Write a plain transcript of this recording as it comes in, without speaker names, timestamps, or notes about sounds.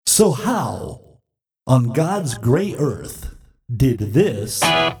So how, on God's gray earth, did this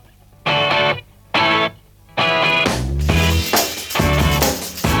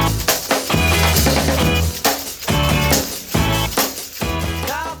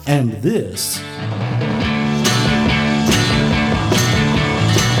and this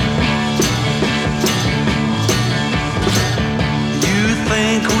You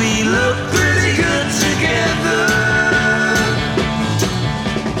think we look pretty good together?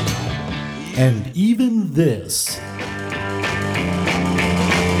 and even this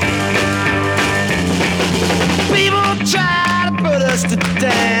People try to put us to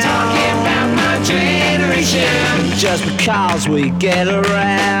down, talking about my generation, just because we get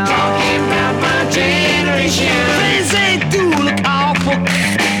around. Talking about my generation, things they do look awful.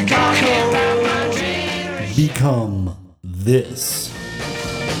 Talking about my generation. become this.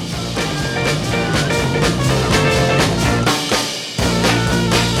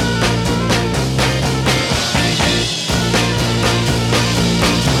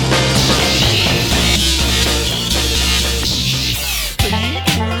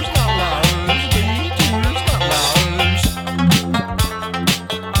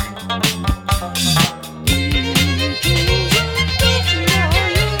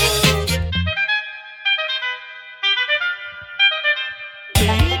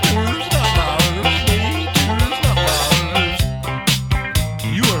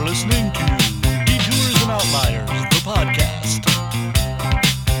 You are listening to Detours and Outliers, the podcast.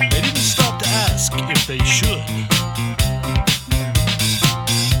 They didn't stop to ask if they should.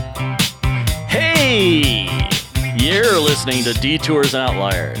 Hey! You're listening to Detours and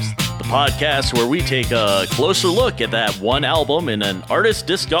Outliers, the podcast where we take a closer look at that one album in an artist's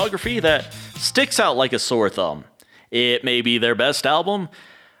discography that sticks out like a sore thumb. It may be their best album,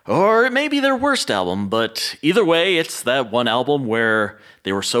 or it may be their worst album, but either way, it's that one album where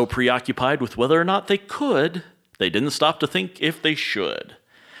they were so preoccupied with whether or not they could, they didn't stop to think if they should.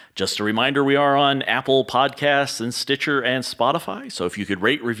 Just a reminder, we are on Apple Podcasts and Stitcher and Spotify, so if you could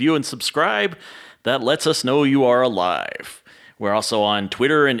rate, review, and subscribe, that lets us know you are alive. We're also on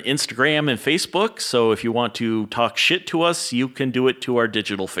Twitter and Instagram and Facebook, so if you want to talk shit to us, you can do it to our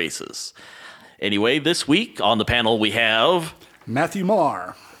digital faces. Anyway, this week on the panel we have... Matthew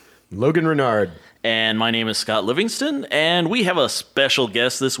Marr. Logan Renard. And my name is Scott Livingston, and we have a special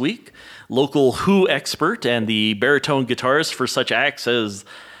guest this week, local Who expert and the baritone guitarist for such acts as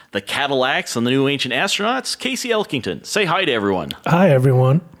the Cadillacs and the New Ancient Astronauts, Casey Elkington. Say hi to everyone. Hi,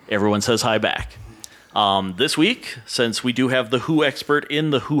 everyone. Everyone says hi back. This week, since we do have the Who expert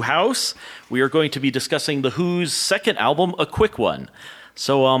in the Who house, we are going to be discussing the Who's second album, A Quick One.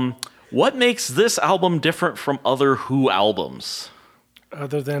 So, what makes this album different from other Who albums?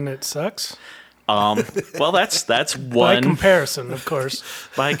 Other than it sucks? Well, that's one. By comparison, of course.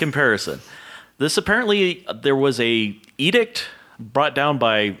 By comparison. This apparently, there was a edict brought down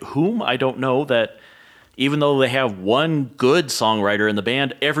by whom, I don't know, that even though they have one good songwriter in the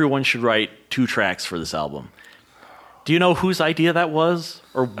band, everyone should write 2 tracks for this album. Do you know whose idea that was?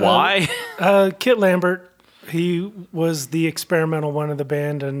 Or why? Kit Lambert, he was the experimental one of the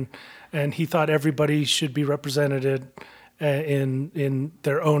band, and he thought everybody should be represented in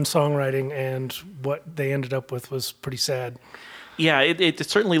their own songwriting, and what they ended up with was pretty sad. Yeah, it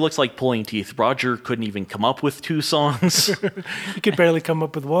certainly looks like pulling teeth. Roger couldn't even come up with 2 songs. He could barely come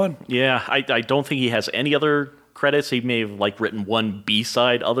up with one. Yeah, I don't think he has any other credits. He may have written one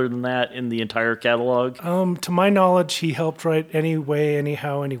B-side other than that in the entire catalog. To my knowledge, he helped write Anyway,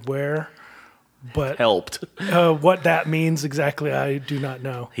 Anyhow, Anywhere. But Helped. What that means exactly, I do not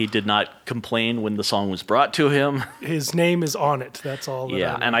know. He did not complain when the song was brought to him. His name is on it. That's all. That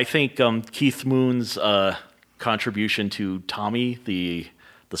Yeah, I know. and I think Keith Moon's contribution to Tommy, the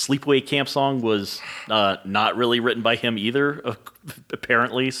Sleepaway Camp song, was not really written by him either,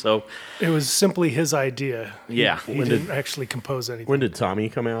 apparently. So It was simply his idea. Yeah. He didn't actually compose anything. When did Tommy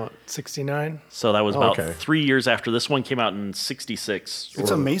come out? 69? so that was about okay. 3 years after this one came out in '66. It's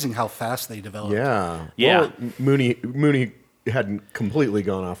amazing how fast they developed. Yeah. Yeah. Well, Mooney hadn't completely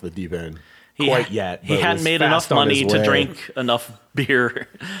gone off the deep end yet. He but hadn't was made fast enough on his money to way. drink enough beer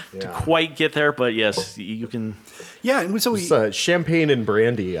to Yeah. quite get there. But yes, you can. Yeah, and so we, It's, champagne and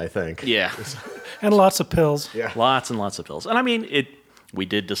brandy, I think. Yeah, And lots of pills. Yeah. lots and lots of pills. And I mean, we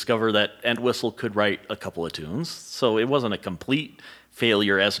did discover that Entwistle could write a couple of tunes, so it wasn't a complete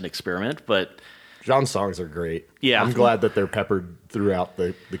failure as an experiment. But John's songs are great. Yeah. I'm glad that they're peppered throughout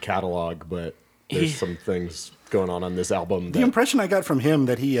the catalog, but there's some things going on this album. the impression I got from him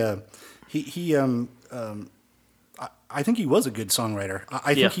that I think he was a good songwriter.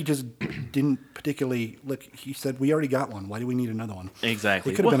 I think he just didn't particularly look. He said, "We already got one. Why do we need another one?"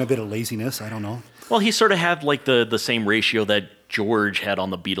 Exactly. It could have been a bit of laziness. I don't know. Well, he sort of had like the same ratio that George had on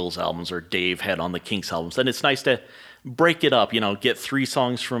the Beatles albums or Dave had on the Kinks albums. And it's nice to break it up, get 3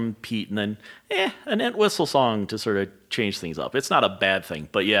 songs from Pete and then an Entwistle song to sort of change things up. It's not a bad thing.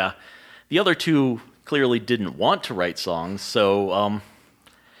 But yeah, the other 2 clearly didn't want to write songs. So,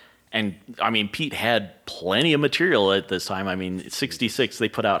 and I mean, Pete had plenty of material at this time. I mean, 66, they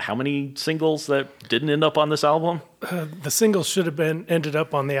put out how many singles that didn't end up on this album? The singles should have ended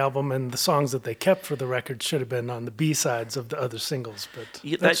up on the album, and the songs that they kept for the record should have been on the B-sides of the other singles.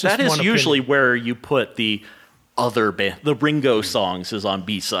 But that is usually where you put the other band. The Ringo songs is on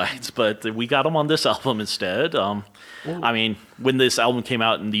B-sides, but we got them on this album instead. I mean, when this album came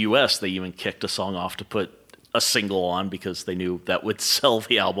out in the U.S., they even kicked a song off to put a single on because they knew that would sell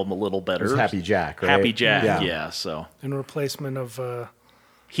the album a little better. It was Happy Jack, right? Happy Jack, yeah. So in replacement of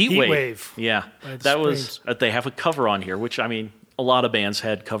Heat Wave. Yeah, that was. They have a cover on here, which I mean, a lot of bands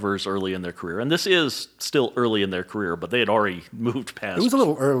had covers early in their career, and this is still early in their career, but they had already moved past. It was a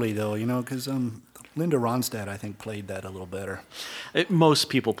little early though, because Linda Ronstadt, I think, played that a little better. Most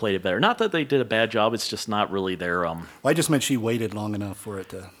people played it better. Not that they did a bad job. It's just not really their. Well, I just meant she waited long enough for it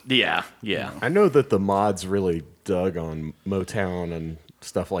to. Yeah. I know that the mods really dug on Motown and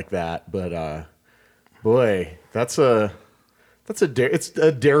stuff like that, but boy, it's a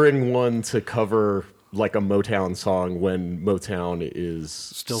daring one to cover like a Motown song when Motown is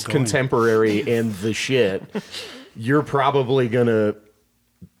still going. Contemporary and the shit. You're probably gonna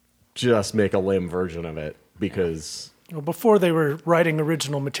just make a lame version of it because before they were writing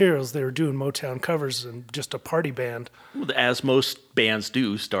original materials, they were doing Motown covers and just a party band. As most bands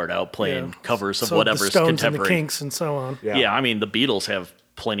do, start out playing covers of so whatever's the Stones contemporary. And the Kinks and so on. Yeah, I mean the Beatles have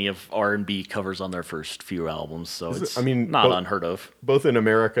plenty of R&B covers on their first few albums, so it's not unheard of. Both in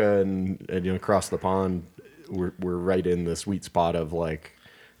America and across the pond, we're right in the sweet spot of like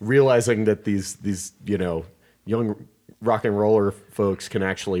realizing that these young rock and roller folks can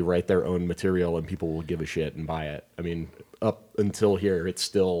actually write their own material and people will give a shit and buy it. I mean, up until here, it's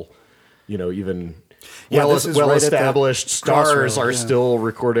still, even well-established stars are still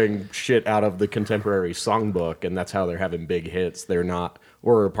recording shit out of the contemporary songbook, and that's how they're having big hits. They're not,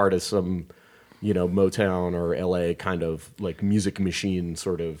 or a part of some, Motown or LA kind of like music machine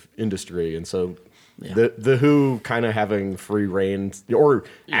sort of industry. And so the Who kind of having free reign or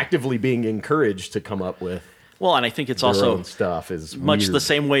actively being encouraged to come up with. Well, and I think it's also own stuff is much weird. the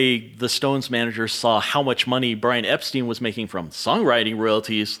same way the Stones managers saw how much money Brian Epstein was making from songwriting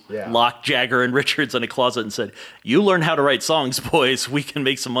royalties, locked Jagger and Richards in a closet and said, "You learn how to write songs, boys. We can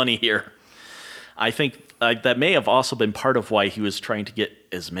make some money here." I think that may have also been part of why he was trying to get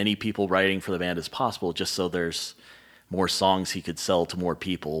as many people writing for the band as possible, just so there's more songs he could sell to more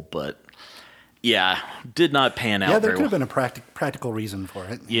people. But yeah, did not pan out Yeah, there very could have well. been a practical reason for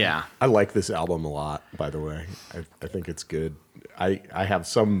it. Yeah. I like this album a lot, by the way. I think it's good. I have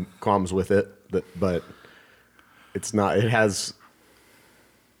some qualms with it, but it's not. It has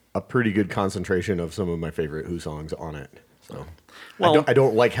a pretty good concentration of some of my favorite Who songs on it. So, I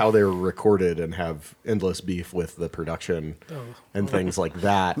don't like how they're recorded and have endless beef with the production and things like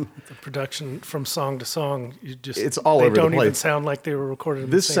that. The production from song to song, it's all over the place. They don't even sound like they were recorded in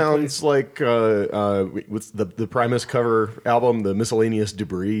This the same sounds place. like what's the Primus cover album, the Miscellaneous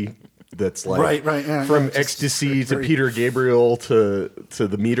Debris. That's like right, yeah, from yeah, Ecstasy to Peter Gabriel to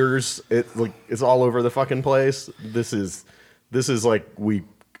the Meters. It's all over the fucking place. This is like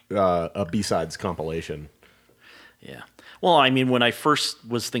a B-sides compilation. Yeah. Well, I mean, when I first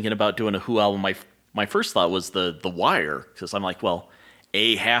was thinking about doing a Who album, my first thought was the Wire, because I'm like, well,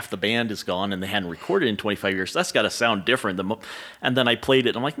 half the band is gone and they hadn't recorded in 25 years. That's got to sound different. And then I played it.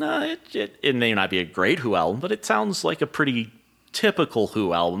 And I'm like, no, it may not be a great Who album, but it sounds like a pretty typical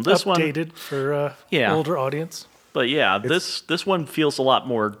Who album. This updated one, for older audience. But yeah, this one feels a lot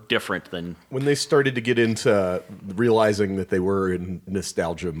more different than when they started to get into realizing that they were in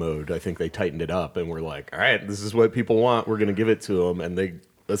nostalgia mode. I think they tightened it up and were like, all right, this is what people want. We're going to give it to them. And they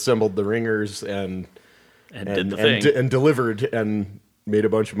assembled the ringers and did the thing. And delivered and made a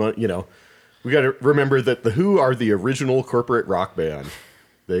bunch of money. We got to remember that the Who are the original corporate rock band.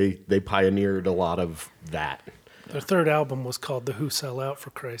 They pioneered a lot of that. Their third album was called The Who Sell Out,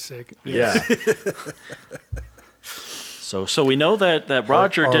 for Christ's sake. Yeah. So we know that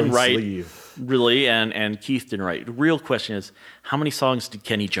Roger didn't write sleeve. really, and Keith didn't write. The real question is, how many songs did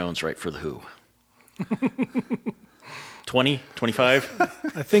Kenny Jones write for the Who? 20, 25?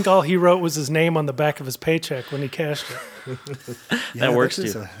 I think all he wrote was his name on the back of his paycheck when he cashed it. That works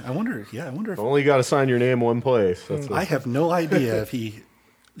too. I wonder if Only got to sign your name one place. That's I have no idea if he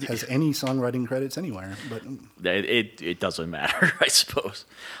has any songwriting credits anywhere. But It doesn't matter, I suppose.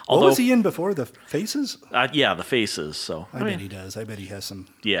 what was he in before? The Faces? Yeah, the Faces. So I bet he does. I bet he has some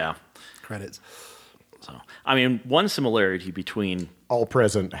yeah. credits. So I mean, one similarity between all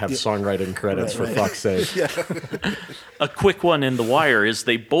present have songwriting credits, for fuck's sake. a quick one in The Wire is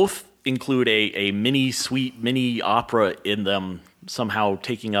they both include a mini suite, mini opera in them, somehow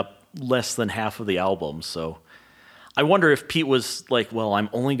taking up less than half of the album. So I wonder if Pete was like, well,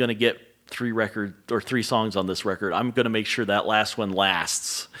 I'm only going to get 3 songs on this record. I'm going to make sure that last one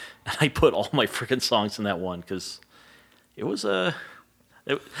lasts. And I put all my freaking songs in that one because it was a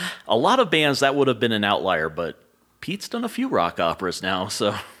lot of bands that would have been an outlier, but Pete's done a few rock operas now,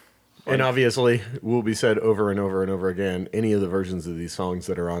 so. And obviously, will be said over and over and over again, any of the versions of these songs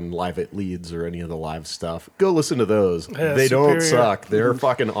that are on Live at Leeds or any of the live stuff, go listen to those. Yeah, they Superior. don't suck. They're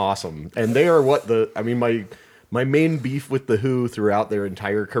fucking awesome. And they are what my main beef with The Who throughout their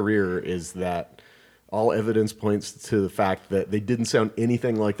entire career is that all evidence points to the fact that they didn't sound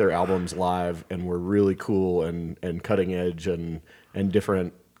anything like their albums live and were really cool and cutting edge and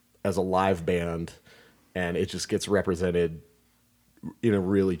different as a live band. And it just gets represented in a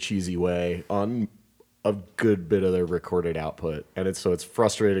really cheesy way on a good bit of their recorded output. And it's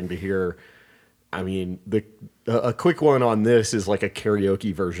frustrating to hear. I mean, a quick one on this is like a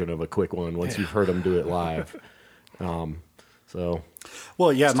karaoke version of a quick one once you've heard them do it live.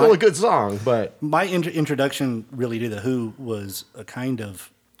 Well, yeah, still a good song, but my introduction really to The Who was a kind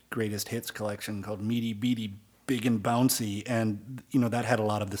of greatest hits collection called Meaty Beaty Big and Bouncy, and that had a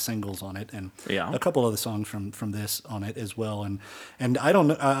lot of the singles on it, and a couple of the songs from this on it as well. And I don't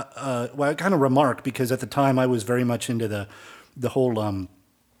know. I kind of remarked because at the time I was very much into the whole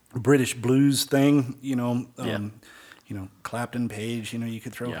British blues thing. Clapton, Page. You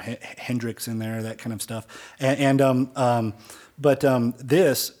could throw Hendrix in there, that kind of stuff. But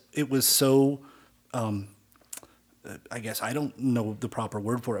this, it was so. I guess I don't know the proper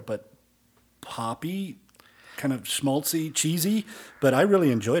word for it, but poppy, kind of schmaltzy, cheesy, but I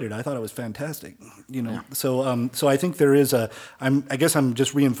really enjoyed it. I thought it was fantastic, So I think there is I guess I'm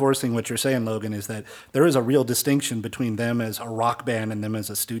just reinforcing what you're saying, Logan, is that there is a real distinction between them as a rock band and them as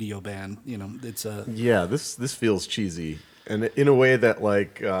a studio band. It's a this feels cheesy, and in a way that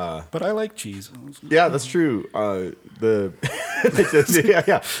but I like cheese. Yeah, that's true. Yeah,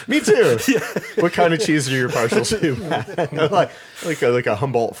 me too. What kind of cheese are your partial to? like a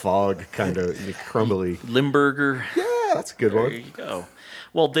Humboldt Fog kind of crumbly. Limburger. Yeah, that's a good one. There you go.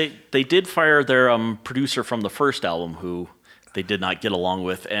 Well, they did fire their producer from the first album, who they did not get along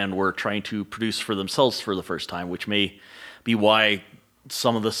with, and were trying to produce for themselves for the first time, which may be why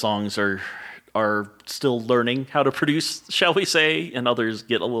some of the songs are still learning how to produce, shall we say, and others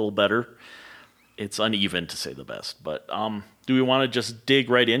get a little better. It's uneven, to say the best. But do we want to just dig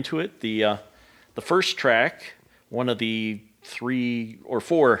right into it? The first track, one of the 3 or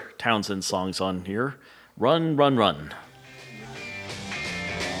 4 Townsend songs on here, Run, Run, Run.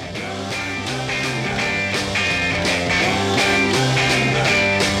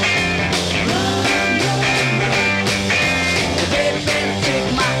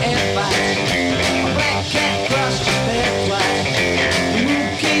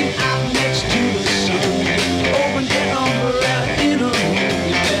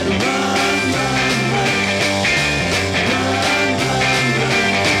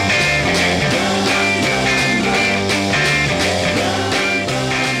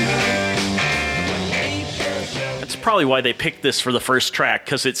 Probably why they picked this for the first track,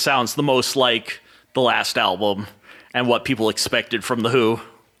 because it sounds the most like the last album and what people expected from The Who.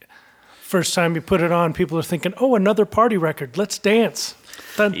 First time you put it on, people are thinking, oh, another party record. Let's dance.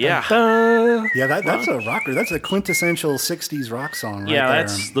 Dun, Yeah. Dun, dun. Yeah, that's a rocker. That's a quintessential 60s rock song right Yeah, there.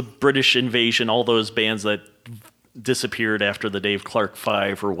 that's the British Invasion, all those bands that disappeared after the Dave Clark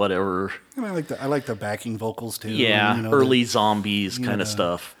 5 or whatever. And I like the backing vocals too. Yeah, and, early Zombies kind of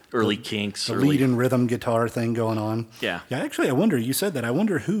stuff. Early Kinks. The lead and rhythm guitar thing going on. Yeah. Yeah, actually, I wonder, you said that. I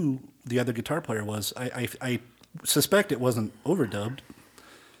wonder who the other guitar player was. I suspect it wasn't overdubbed.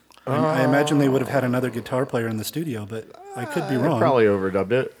 I imagine they would have had another guitar player in the studio, but I could be wrong. Probably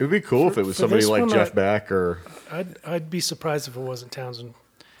overdubbed it. It would be cool if it was for somebody this like one, Jeff Beck or... I'd be surprised if it wasn't Townsend.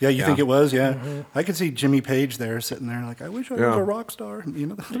 Yeah, you think it was? Yeah. I could see Jimmy Page there sitting there like, I wish I was a rock star.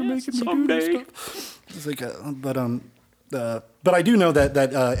 They're making me do this stuff. It's like, but I do know that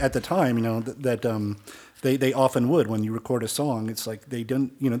at the time, that they often would, when you record a song, it's like they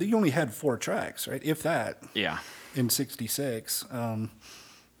didn't, they only had 4 tracks, right? If that. Yeah. in '66.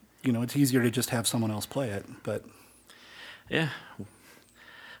 It's easier to just have someone else play it, but yeah,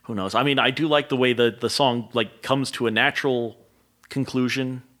 who knows? I mean, I do like the way the song like comes to a natural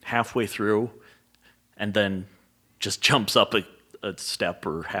conclusion halfway through, and then just jumps up a step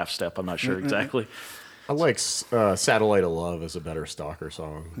or half step. I'm not sure exactly. I like Satellite of Love as a better Stalker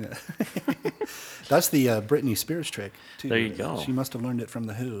song. Yeah. That's the Britney Spears trick, too. There you go. She must have learned it from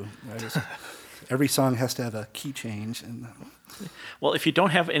The Who. Every song has to have a key change. Well, if you don't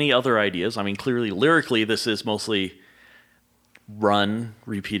have any other ideas, I mean, clearly, lyrically, this is mostly Run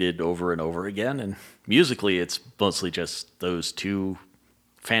repeated over and over again. And musically, it's mostly just those two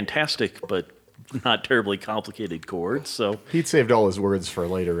fantastic but not terribly complicated chords. So Pete saved all his words for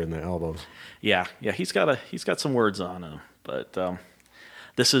later in the album. Yeah, he's got some words on him, but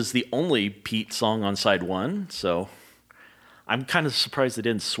this is the only Pete song on side one, so I'm kind of surprised they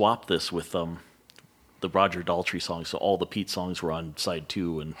didn't swap this with the Roger Daltrey song, so all the Pete songs were on side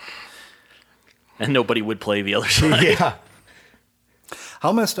two, and nobody would play the other side. Yeah.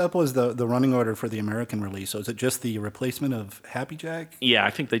 How messed up was the running order for the American release? So is it just the replacement of Happy Jack? Yeah, I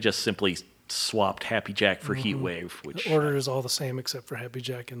think they just simply swapped Happy Jack for Heat Wave. Which the order is all the same except for Happy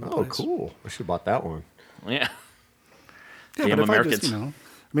Jack in the place. Cool. I should have bought that one. Yeah. Yeah, Damn but if Americans. I just,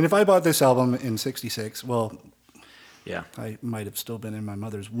 if I bought this album in '66, well, yeah, I might have still been in my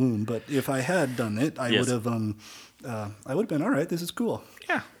mother's womb, but if I had done it, I would have been all right. This is cool.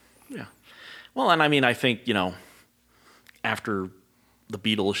 Yeah. Well, and I mean, I think after the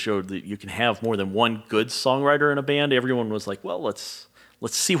Beatles showed that you can have more than one good songwriter in a band, everyone was like, well, let's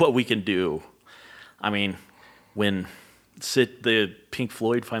see what we can do. I mean, when the Pink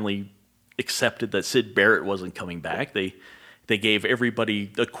Floyd finally accepted that Syd Barrett wasn't coming back, they gave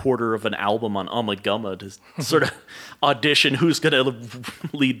everybody a quarter of an album on Ummagumma to sort of audition who's going to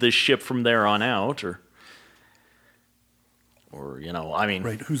lead this ship from there on out, or I mean,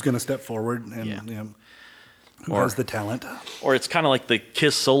 right, who's going to step forward and who has the talent. Or it's kind of like the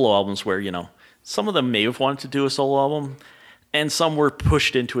Kiss solo albums where, some of them may have wanted to do a solo album, and some were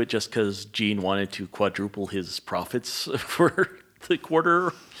pushed into it just because Gene wanted to quadruple his profits for the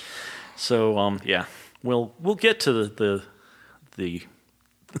quarter. So, we'll get to the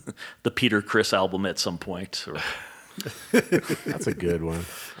Peter Criss album at some point. That's a good one.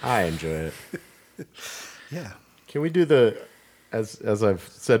 I enjoy it. Yeah. Can we do as I've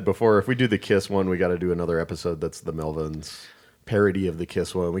said before, if we do the Kiss one, we got to do another episode that's the Melvins parody of the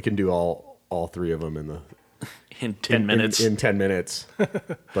Kiss one. We can do all three of them in 10 minutes. In 10 minutes.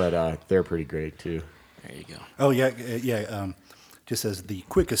 But they're pretty great, too. There you go. Oh, yeah. Just as the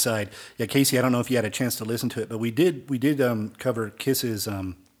quick aside, Casey, I don't know if you had a chance to listen to it, but we did cover Kiss's,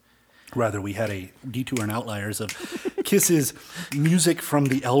 we had a Detour and Outliers of Kiss's Music from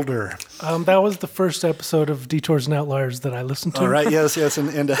the Elder. That was the first episode of Detours and Outliers that I listened to. All right, yes,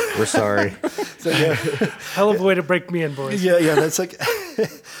 and we're sorry. Hell of a way to break me in, boys. Yeah, that's like.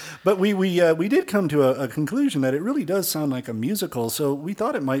 But we did come to a conclusion that it really does sound like a musical. So we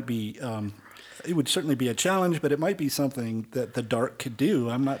thought it might be. It would certainly be a challenge, but it might be something that the Dark could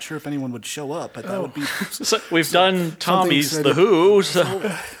do. I'm not sure if anyone would show up, but that would be. So we've done Tommy's The Who. So.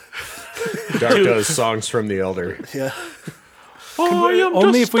 Dark does songs from the Elder. Yeah.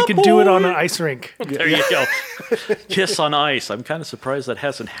 Only if we can do it on an ice rink. There you go. Kiss on ice. I'm kind of surprised that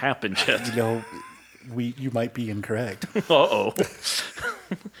hasn't happened yet. You might be incorrect. Uh-oh.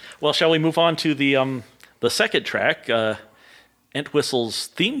 Well, shall we move on to the second track, Entwistle's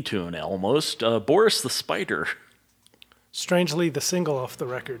theme tune, almost, Boris the Spider. Strangely, the single off the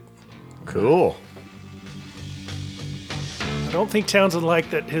record. Cool. I don't think Townsend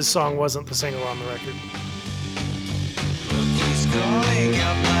liked that his song wasn't the single on the record. He's going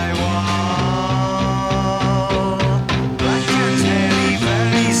up my wall. Black and heavy,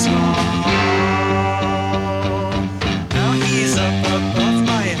 very small. Now he's up above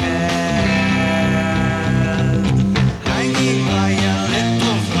my head, hanging by a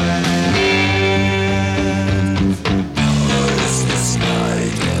little thread. Boris the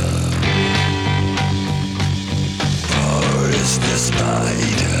Spider. Boris the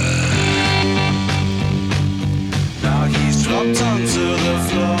Spider. Now he's dropped onto the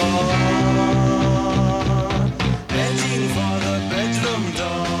floor, heading for the bedroom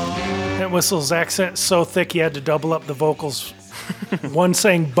door. Entwistle's accent so thick he had to double up the vocals. One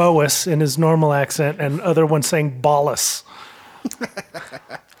saying Boas in his normal accent, and other one saying Bolus.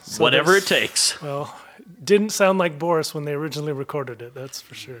 So whatever it takes. Well, didn't sound like Boris when they originally recorded it, that's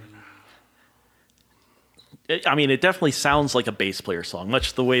for sure. I mean, it definitely sounds like a bass player song,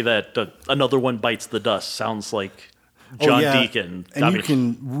 much the way that Another One Bites the Dust sounds like John Deacon. And you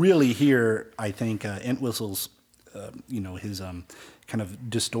can really hear, I think, Entwistle's his kind of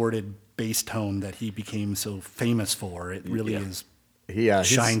distorted bass tone that he became so famous for. It really is.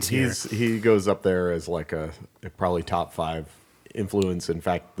 Shines here. He goes up there as like a probably top 5 influence. In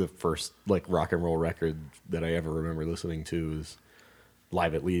fact, the first like rock and roll record that I ever remember listening to is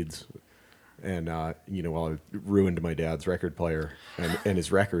Live at Leeds. And, I ruined my dad's record player and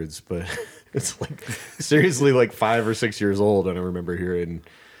his records, but it's like seriously like 5 or 6 years old. And I remember hearing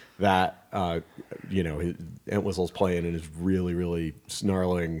that, his Entwistle's playing in his really, really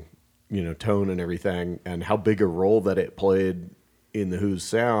snarling, tone and everything, and how big a role that it played in the Who's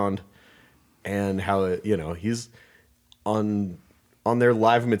sound, and how it, he's on their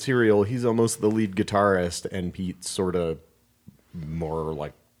live material, he's almost the lead guitarist, and Pete's sort of more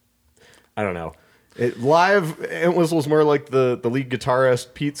like, I don't know. Live, Entwistle's more like the lead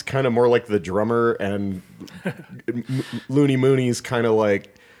guitarist. Pete's kind of more like the drummer, and Looney Mooney's kind of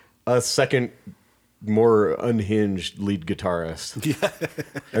like a second, more unhinged lead guitarist. Yeah.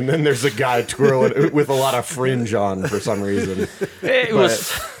 And then there's a guy twirling with a lot of fringe on for some reason. It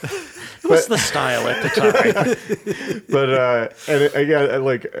was the style at the time. But and again,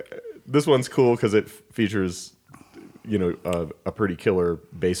 like this one's cool because it features a pretty killer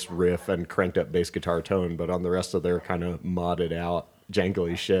bass riff and cranked up bass guitar tone, but on the rest of their kind of modded out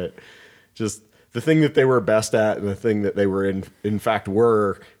jangly shit, just the thing that they were best at and the thing that they were in fact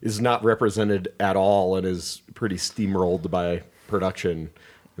were is not represented at all and is pretty steamrolled by production.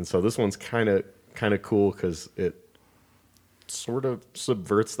 And so this one's kind of cool because it sort of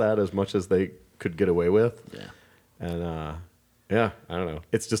subverts that as much as they could get away with. Yeah. And I don't know.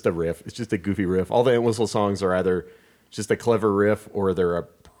 It's just a riff. It's just a goofy riff. All the Entwistle songs are either just a clever riff or they're a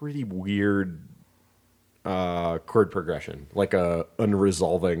pretty weird chord progression, like a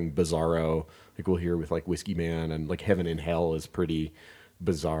unresolving bizarro. Like we'll hear with like Whiskey Man, and like Heaven and Hell is pretty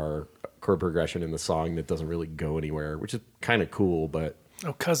bizarre chord progression in the song that doesn't really go anywhere, which is kind of cool. But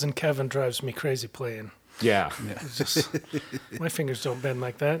Cousin Kevin drives me crazy playing. Yeah. My fingers don't bend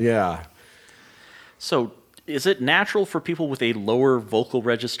like that. Yeah. So is it natural for people with a lower vocal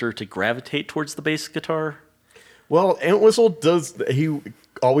register to gravitate towards the bass guitar? Well, Entwistle he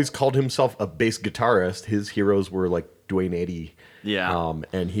always called himself a bass guitarist. His heroes were like Duane Eddy. Yeah.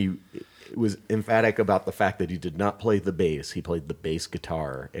 And he was emphatic about the fact that he did not play the bass. He played the bass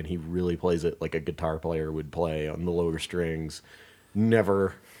guitar, and he really plays it like a guitar player would play on the lower strings.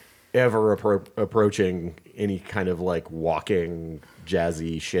 Never, ever approaching any kind of like walking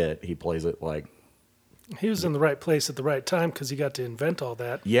jazzy shit. He plays it like... He was in the right place at the right time because he got to invent all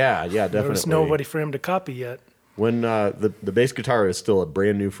that. Yeah, definitely. There was nobody for him to copy yet. When the bass guitar is still a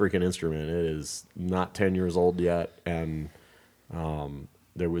brand new freaking instrument. It is not 10 years old yet, and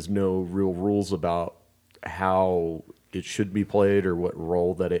there was no real rules about how it should be played or what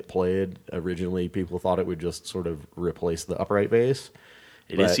role that it played. Originally, people thought it would just sort of replace the upright bass.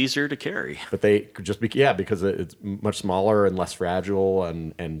 It is easier to carry. But they could just be, because it's much smaller and less fragile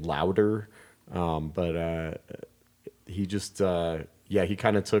and louder. But he just, he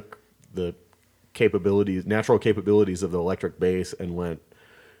kind of took the natural capabilities of the electric bass and went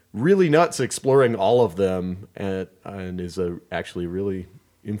really nuts exploring all of them, and is actually really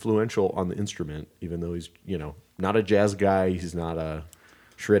influential on the instrument, even though he's, not a jazz guy. He's not a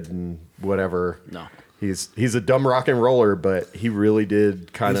shredding whatever. No. He's a dumb rock and roller, but he really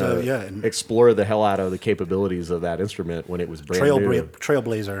did kind of explore the hell out of the capabilities of that instrument when it was brand new.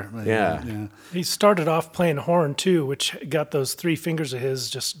 Trailblazer. Yeah. He started off playing horn too, which got those 3 fingers of his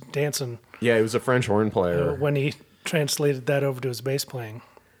just dancing. Yeah, he was a French horn player. When he translated that over to his bass playing.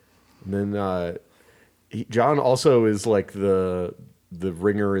 And then John also is like the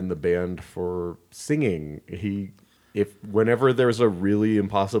ringer in the band for singing. Whenever there's a really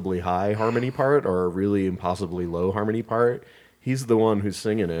impossibly high harmony part or a really impossibly low harmony part, he's the one who's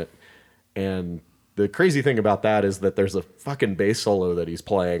singing it. And the crazy thing about that is that there's a fucking bass solo that he's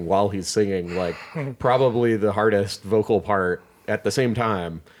playing while he's singing, like probably the hardest vocal part at the same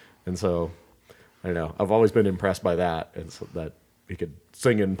time. And so, I don't know, I've always been impressed by that. And so that he could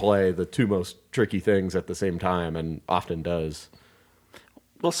sing and play the 2 most tricky things at the same time, and often does.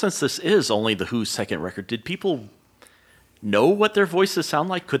 Well, since this is only the Who's second record, did people know what their voices sound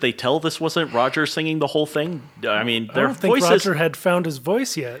like? Could they tell this wasn't Roger singing the whole thing? I mean, their I don't think voices... Roger had found his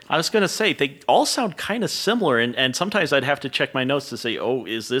voice yet. I was going to say, they all sound kind of similar, and sometimes I'd have to check my notes to say, oh,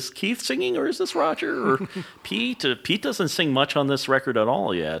 is this Keith singing, or is this Roger, or Pete? Pete doesn't sing much on this record at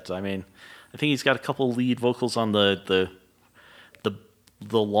all yet. I mean, I think he's got a couple lead vocals on the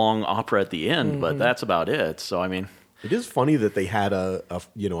long opera at the end, but that's about it. So, I mean, It is funny that they had a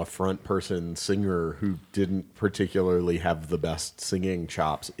front person singer who didn't particularly have the best singing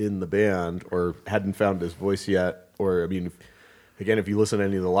chops in the band, or hadn't found his voice yet. Or, I mean, again, if you listen to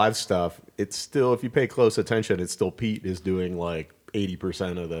any of the live stuff, it's still, if you pay close attention, it's still Pete is doing like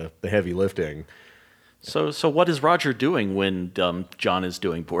 80% of the heavy lifting. So what is Roger doing when John is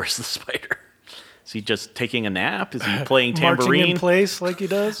doing Boris the Spider? Is he just taking a nap? Is he playing tambourine? Marching in place like he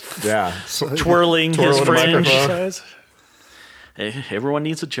does? Yeah. Twirling his fringe. Hey, everyone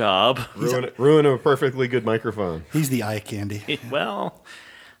needs a job. Ruin a perfectly good microphone. He's the eye candy. Well,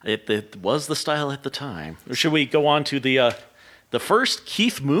 it was the style at the time. Or should we go on to the first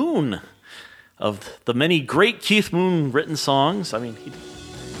Keith Moon of the many great Keith Moon written songs? I mean,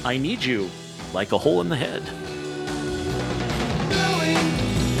 I Need You Like a Hole in the Head.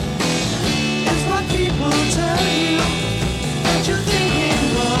 People tell you that you're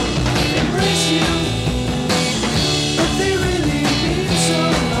thinking wrong, embrace you, but they really mean so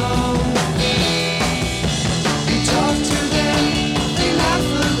long. You talk to them, they laugh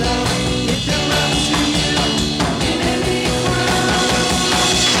aloud, if they run to you in any crowd.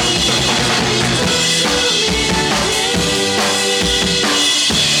 Talk to me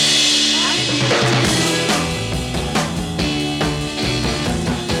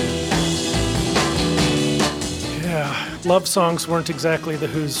love songs weren't exactly the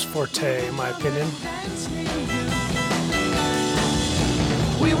Who's forte, in my opinion.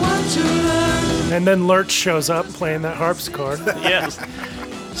 We want to learn. And then Lurch shows up playing that harpsichord. Yes.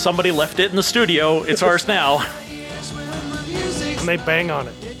 Somebody left it in the studio. It's ours now. And they bang on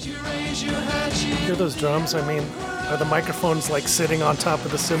it. Hear those drums? I mean, are the microphones like sitting on top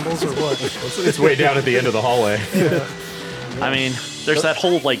of the cymbals or what? It's way down at the end of the hallway. Yeah. I mean, there's that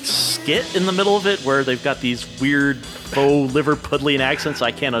whole like skit in the middle of it where they've got these weird faux Liverpudlian accents.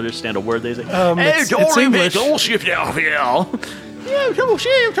 I can't understand a word they say. It's English.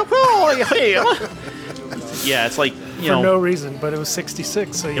 Yeah, it's like, you For know. no reason, but it was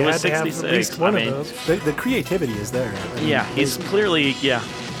 66, so you had to have at least one of those. The creativity is there. I mean, Yeah, he's clearly,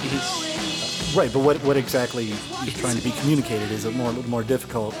 he's... Right, but what exactly he's trying to be communicated is a more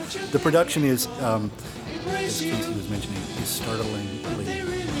difficult. The production is, as Casey was mentioning, is startlingly bad.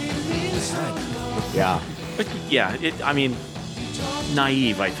 Yeah. But yeah, I mean,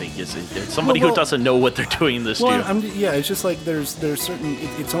 naive, I think, is somebody who doesn't know what they're doing in the studio. It's just like there's certain.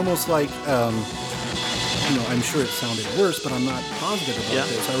 It's almost like I'm sure it sounded worse, but I'm not positive about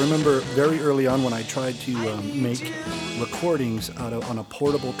this. I remember very early on when I tried to make recordings on a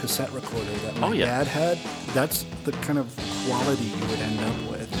portable cassette recorder that my dad had. That's the kind of quality you would end up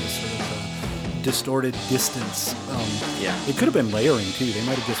with. This sort of distorted distance. It could have been layering too. They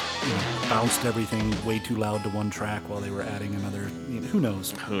might have just bounced everything way too loud to one track while they were adding another. Who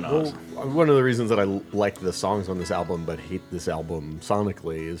knows? Who knows? Well, one of the reasons that I like the songs on this album but hate this album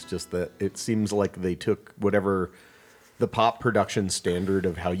sonically is just that it seems like they took whatever the pop production standard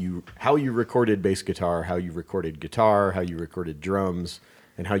of how you recorded bass guitar, how you recorded guitar, how you recorded drums,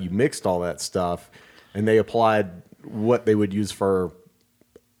 and how you mixed all that stuff, and they applied what they would use for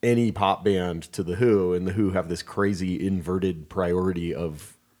any pop band to The Who, and The Who have this crazy inverted priority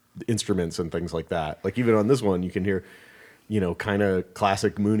of instruments and things like that. Like even on this one, you can hear, kind of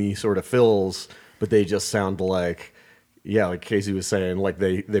classic Mooney sort of fills, but they just sound like, like Casey was saying, like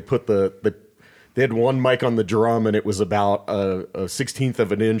they put they had one mic on the drum and it was about a 16th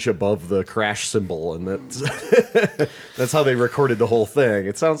of an inch above the crash cymbal, and that's how they recorded the whole thing.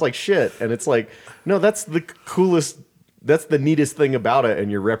 It sounds like shit, and it's like, no, that's the coolest. That's the neatest thing about it,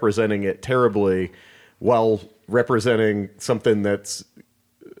 and you're representing it terribly while representing something that's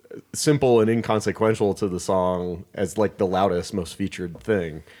simple and inconsequential to the song as like the loudest, most featured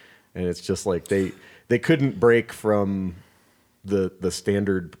thing. And it's just like they couldn't break from the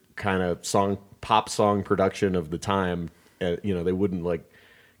standard kind of pop song production of the time. They wouldn't like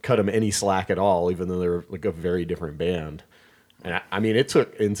cut them any slack at all, even though they're like a very different band. And I mean, it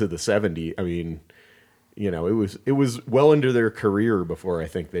took into the 70s. I mean, it was well into their career before I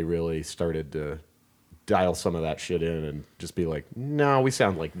think they really started to dial some of that shit in and just be like, no, we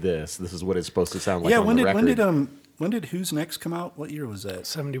sound like this. This is what it's supposed to sound like. Yeah, when did Who's Next come out? What year was that?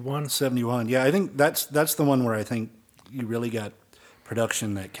 71. 71. Yeah, I think that's the one where I think you really got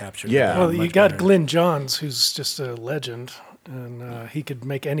production that captured. Yeah. Well, you got Glyn Johns, who's just a legend, and he could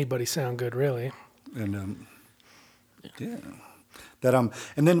make anybody sound good, really. And that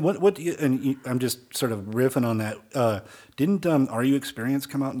and then I'm just sort of riffing on that. Didn't Are You Experienced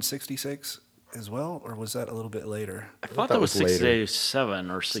come out in 66? as well, or was that a little bit later? I thought that was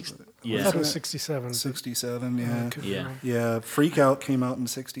 67 or 6. Yeah, I thought it was 67. 67, yeah. Yeah. Yeah, Freak Out came out in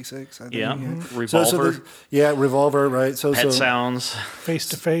 66, I think. Yeah. Yeah. Revolver. Revolver, right. Pet Sounds. Face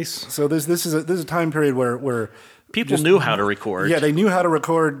to Face. So this is a time period where people knew how to record. Yeah, they knew how to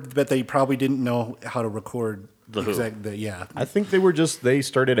record, but they probably didn't know how to record the Who. I think they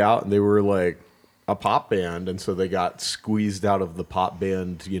started out and they were like a pop band, and so they got squeezed out of the pop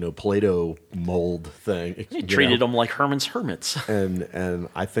band, Play-Doh mold thing. They treated them like Herman's Hermits. And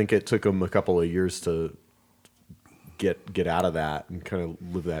I think it took them a couple of years to get out of that and kind of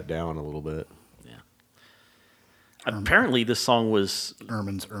live that down a little bit. Yeah. Apparently, this song was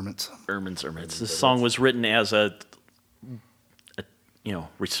Herman's Hermits. This song was written as a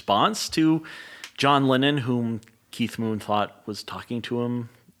response to John Lennon, whom Keith Moon thought was talking to him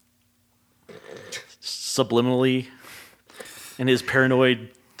subliminally in his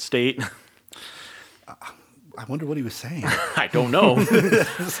paranoid state. I wonder what he was saying. I don't know.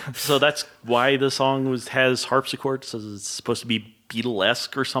 So that's why the song has harpsichord. So it's supposed to be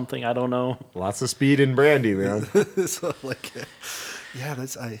Beatle-esque or something. I don't know. Lots of speed and brandy, man. So I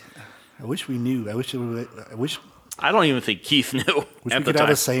wish we knew. I wish. I don't even think Keith knew. Wish we could have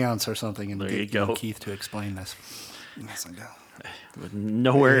a seance or something and get Keith to explain this.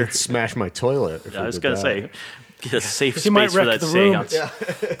 Nowhere. Smash my toilet. I was going to say, get a safe space for that seance. Yeah.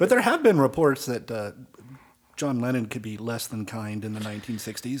 But there have been reports that John Lennon could be less than kind in the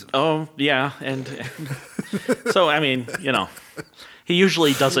 1960s. Oh, yeah. And so, I mean, he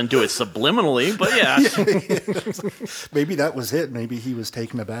usually doesn't do it subliminally, but yeah. Maybe that was it. Maybe he was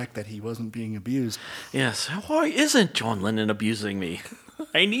taken aback that he wasn't being abused. Yes. Why isn't John Lennon abusing me?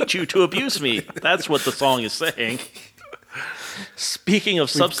 I need you to abuse me. That's what the song is saying. Speaking of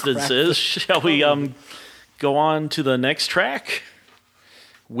substances, shall we go on to the next track?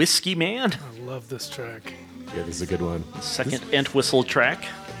 Whiskey Man. I love this track. Yeah, this is a good one. Second Entwistle track.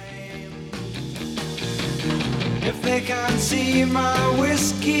 If they can't see my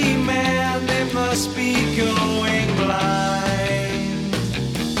whiskey man, they must be going blind.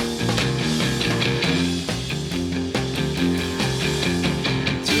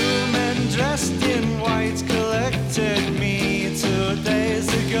 Two men dressed in white collected me 2 days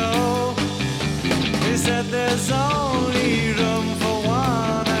ago. They said there's only room for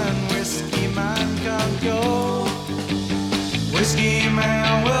one and whiskey man can't go. Whiskey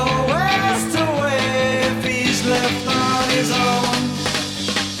man will waste away if he's left on his own.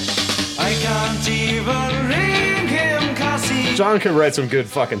 I can't even ring him 'cause he... John can write some good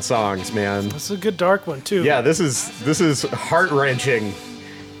fucking songs, man. This is a good dark one too. Yeah, this is heart-wrenching.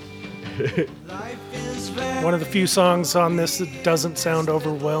 One of the few songs on this that doesn't sound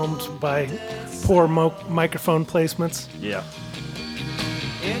overwhelmed by poor microphone placements. Yeah.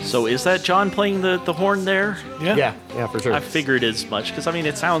 So is that John playing the horn there? Yeah. Yeah, for sure. I figured as much, because, I mean,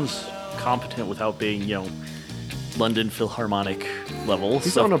 it sounds competent without being, London Philharmonic level.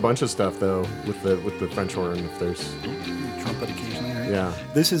 He's on a bunch of stuff, though, with the French horn, if there's... Trumpet occasionally, right? Yeah.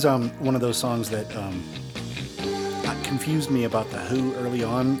 This is one of those songs that confused me about The Who early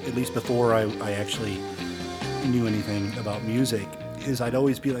on, at least before I actually knew anything about music. Is I'd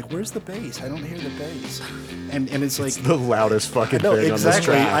always be like, "Where's the bass? I don't hear the bass," and it's like the loudest fucking thing exactly. on this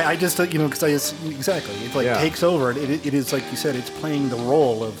track. I just because exactly it's like takes over. It is like you said, it's playing the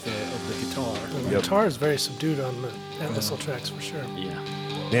role of the guitar. The guitar is very subdued on the Entwistle tracks for sure. Yeah.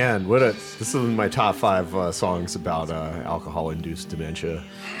 Man, this is my top 5 songs about alcohol-induced dementia.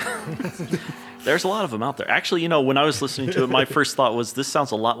 There's a lot of them out there. Actually, when I was listening to it, my first thought was this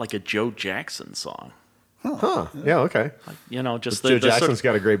sounds a lot like a Joe Jackson song. Huh. Yeah, okay. Just Joe Jackson's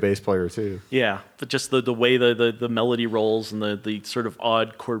got a great bass player too. Yeah, but just the way the melody rolls and the sort of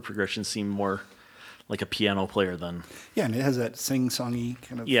odd chord progression seem more like a piano player than. Yeah, and it has that sing-songy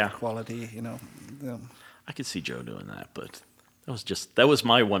kind of quality, I could see Joe doing that, but that was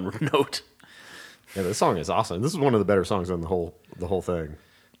my one note. Yeah, this song is awesome. This is one of the better songs on the whole thing.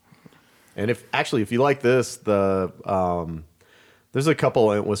 And if you like this, there's a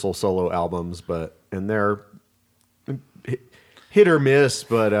couple Entwistle solo albums, and they're hit or miss,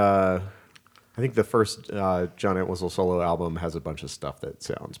 but I think the first John Entwistle solo album has a bunch of stuff that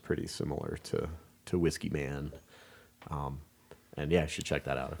sounds pretty similar to Whiskey Man. And yeah, you should check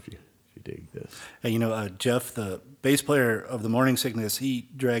that out if you dig this. Hey, Jeff, the bass player of the Morning Sickness, he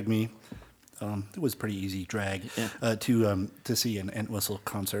dragged me. It was a pretty easy drag to see an Entwistle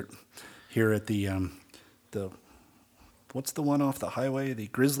concert here at the what's the one off the highway? The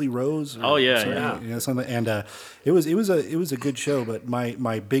Grizzly Rose? Yeah. Something. And it was a good show. But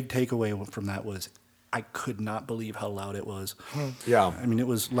my big takeaway from that was I could not believe how loud it was. Yeah. I mean, it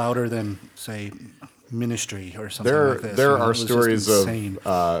was louder than, say, Ministry or something like this. There are stories of,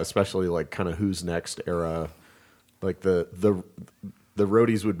 especially like kind of Who's Next era, like the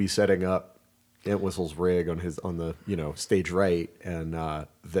roadies would be setting up Entwistle's rig on the stage right, and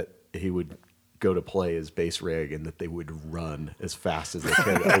that he would go to play his bass rig, and that they would run as fast as they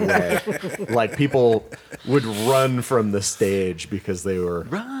could away. Like people would run from the stage because they were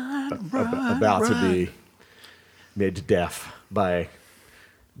about to be made deaf by,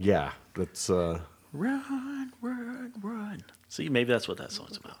 that's run. See, maybe that's what that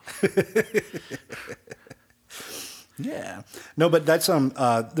song's about. Yeah. No, but that's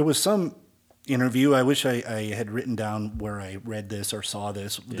there was some interview. I wish I had written down where I read this or saw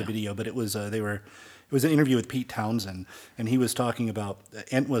this, the video, but it was it was an interview with Pete Townsend, and he was talking about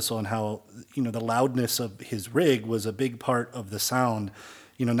Entwistle and how, the loudness of his rig was a big part of the sound,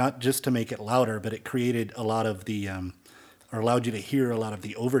 not just to make it louder, but it created a lot of the or allowed you to hear a lot of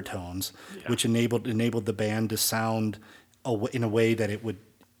the overtones, which enabled the band to sound in a way that it would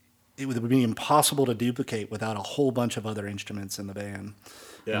be impossible to duplicate without a whole bunch of other instruments in the band.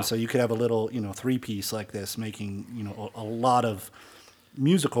 Yeah. And so you could have a little, three-piece like this making, a lot of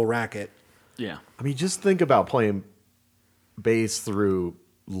musical racket. Yeah. I mean, just think about playing bass through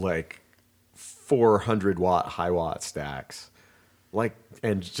like 400-watt high-watt stacks, like,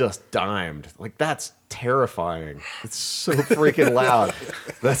 and just dimed. Like, that's terrifying. It's so freaking loud.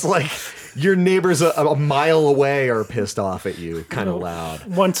 That's like your neighbors a mile away are pissed off at you, kind of loud.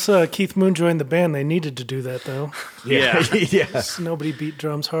 Once Keith Moon joined the band, they needed to do that, though. Yeah. Yeah. Nobody beat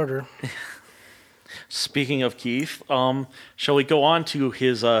drums harder. Speaking of Keith, shall we go on to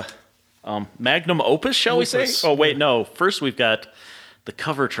his magnum opus, shall we say? Oh, wait, no. First, we've got the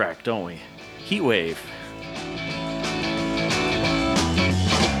cover track, don't we? Heatwave.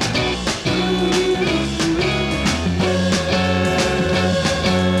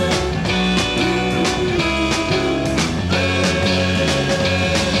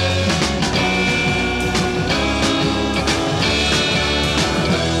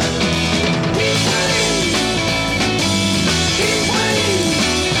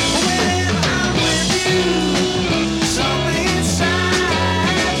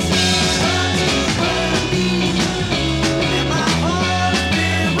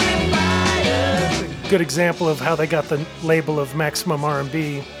 Good example of how they got the label of Maximum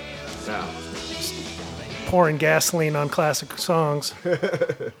R&B. Yeah. Pouring gasoline on classic songs.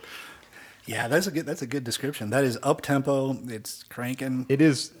 Yeah, that's a good description. That is up tempo. It's cranking. It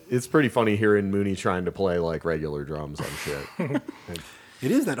is. It's pretty funny hearing Mooney trying to play like regular drums on shit.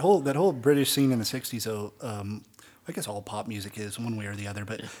 It is that whole British scene in the '60s. So I guess all pop music is one way or the other.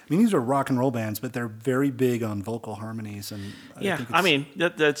 But I mean, these are rock and roll bands, but they're very big on vocal harmonies. And I mean,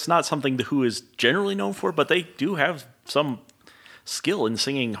 that's not something The Who is generally known for, but they do have some skill in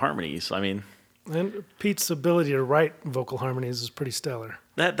singing harmonies. I mean, and Pete's ability to write vocal harmonies is pretty stellar.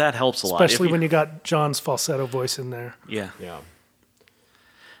 That helps a lot, especially when you got John's falsetto voice in there. Yeah. Yeah.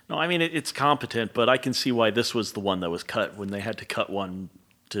 No, I mean it's competent, but I can see why this was the one that was cut when they had to cut one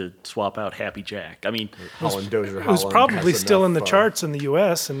to swap out Happy Jack. I mean, it was probably still in the charts in the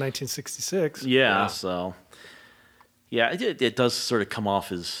U.S. in 1966. Yeah. So, yeah, it does sort of come off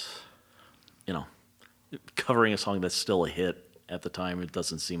as, covering a song that's still a hit at the time. It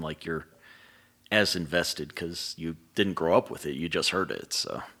doesn't seem like you're as invested because you didn't grow up with it. You just heard it.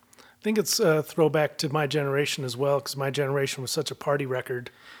 So, I think it's a throwback to my generation as well, because my generation was such a party record.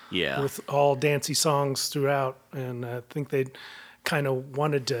 Yeah. With all dancey songs throughout, and I think they kind of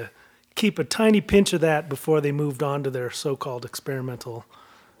wanted to keep a tiny pinch of that before they moved on to their so-called experimental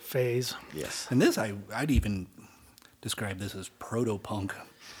phase. Yes. And this, I'd even describe this as proto-punk.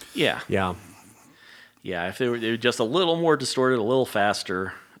 Yeah. Yeah. Yeah, if they were just a little more distorted, a little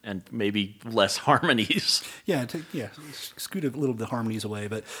faster, and maybe less harmonies. Yeah, scoot a little of the harmonies away,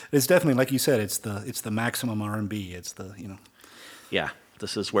 but it's definitely, like you said, it's the maximum R&B. It's the, Yeah,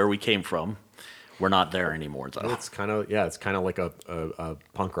 this is where we came from. We're not there anymore, though. It's kind of like a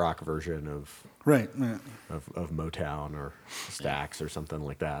punk rock version of of Motown or Stax or something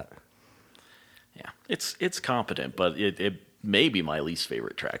like that. Yeah, it's competent, but it may be my least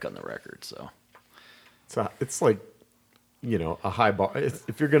favorite track on the record. So it's like, a high bar.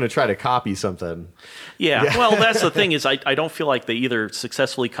 If you're going to try to copy something. Yeah, well, that's the thing is I don't feel like they either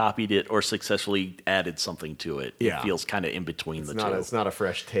successfully copied it or successfully added something to it. Yeah. It feels kind of in between the two. It's not a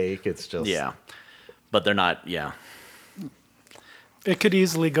fresh take. It's just. Yeah, but they're not, yeah. It could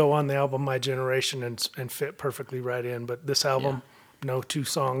easily go on the album My Generation and fit perfectly right in, but this album, no two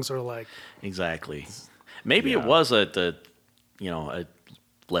songs are like. Exactly. Maybe it was a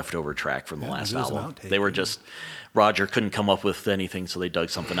leftover track from the last album. They were just, Roger couldn't come up with anything, so they dug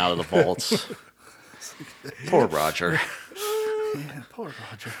something out of the vaults. Poor Roger. Yeah, poor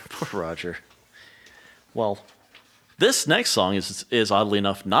Roger. Poor Roger. Well, this next song is oddly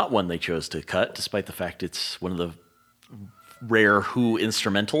enough not one they chose to cut, despite the fact it's one of the rare Who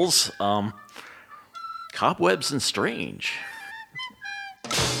instrumentals. Cobwebs and Strange.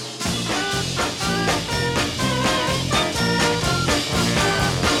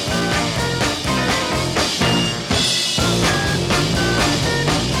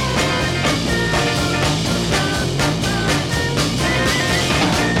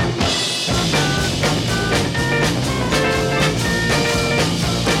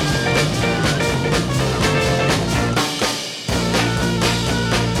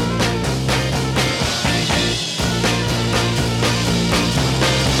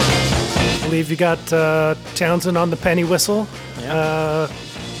 I believe you got Townsend on the penny whistle,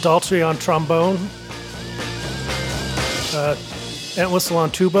 Daltrey on trombone, Entwistle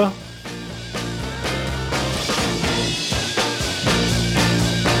on tuba.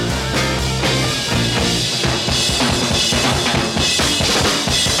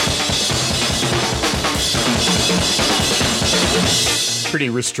 Pretty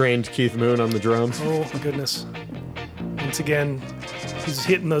restrained Keith Moon on the drums. Oh my goodness. Once again, he's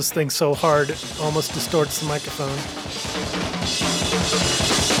hitting those things so hard it almost distorts the microphone.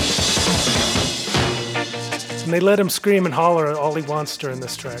 And they let him scream and holler all he wants during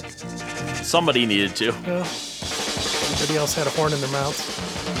this track. Somebody needed to. Well, everybody else had a horn in their mouths.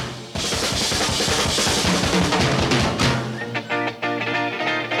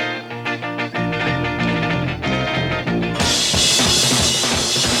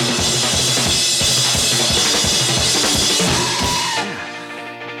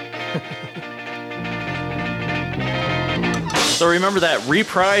 So remember that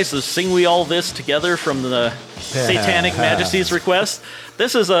reprise of Sing We All This Together from the Satanic Majesty's Request?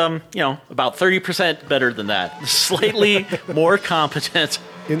 This is, about 30% better than that. Slightly more competent.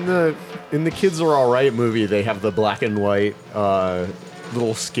 In the Kids Are Alright movie, they have the black and white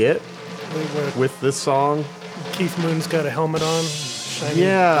little skit with this song. Keith Moon's got a helmet on. Shiny,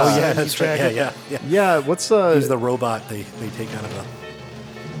 yeah. Oh, yeah, that's right. Yeah. Yeah, what's He's the robot they take out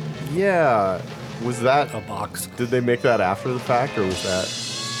of Yeah. Was that a box? Did they make that after the fact, or was that?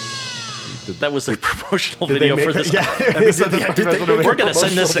 That was the promotional video for this. Yeah, we're going to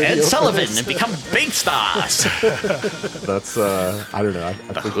send this to Ed Sullivan and become big stars. That's I don't know. I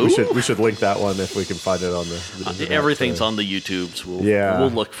think we should link that one if we can find it on the everything's on the YouTubes.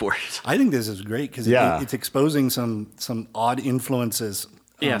 We'll look for it. I think this is great because it's exposing some odd influences.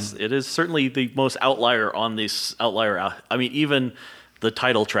 Yes, it is certainly the most outlier on this outlier. I mean, even the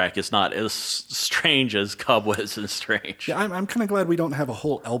title track is not as strange as Cobwebs and Strange. Yeah, I'm kind of glad we don't have a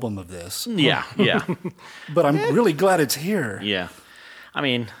whole album of this. Yeah. But I'm really glad it's here. Yeah. I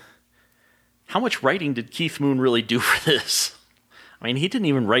mean, how much writing did Keith Moon really do for this? I mean, he didn't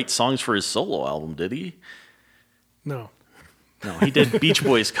even write songs for his solo album, did he? No, he did Beach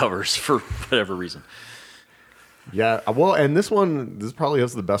Boys covers for whatever reason. Yeah, well, and this probably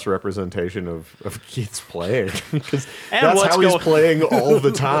has the best representation of Keith's playing. Because that's how he's playing all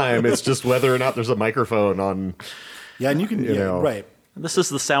the time. It's just whether or not there's a microphone on. Yeah, and you can, right. This is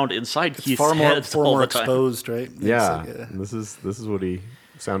the sound inside Keith's far head all more the time. exposed, right? Yeah, this is what he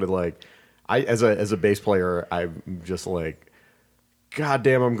sounded like. As a bass player, I'm just like, God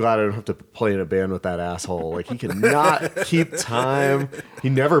damn, I'm glad I don't have to play in a band with that asshole. Like, he cannot keep time. He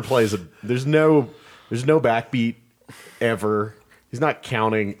never plays There's no backbeat ever. He's not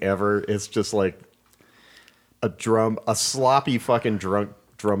counting ever. It's just like a sloppy fucking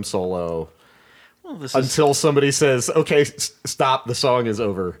drum solo. Well, until somebody says, "Okay, stop. The song is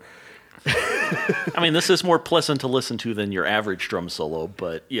over." I mean, this is more pleasant to listen to than your average drum solo,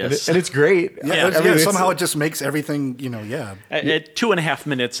 but yes, and it's great. Yeah, somehow it just makes everything, At 2.5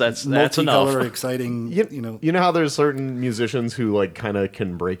 minutes, that's multicolor, enough. Exciting. You know how there's certain musicians who like kind of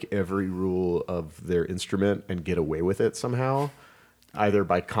can break every rule of their instrument and get away with it somehow, either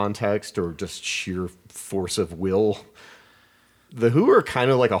by context or just sheer force of will. The Who are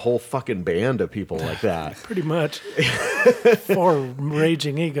kind of like a whole fucking band of people like that. Pretty much. 4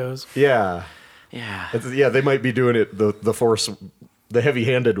 raging egos. Yeah. Yeah. They might be doing it the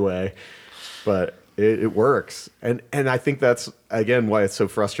heavy-handed way, but it works. And I think that's again why it's so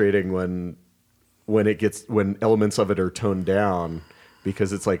frustrating when elements of it are toned down,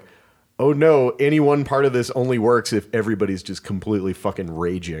 because it's like, oh no, any one part of this only works if everybody's just completely fucking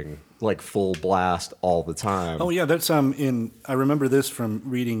raging, like full blast all the time. Oh yeah, that's I remember this from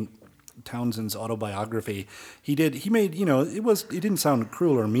reading Townsend's autobiography, he made, you know, it didn't sound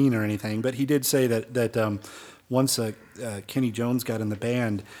cruel or mean or anything, but he did say that once Kenny Jones got in the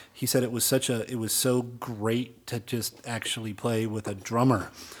band, he said it was so great to just actually play with a drummer,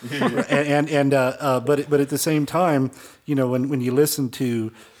 but at the same time, you know, when you listen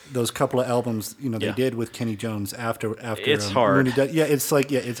to those couple of albums, you know, they did with Kenny Jones after it's hard.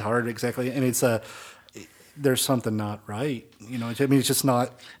 It's hard, exactly, and it's there's something not right, you know. I mean, it's just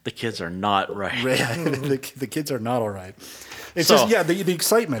not. The kids are not right. the kids are not all right. It's just the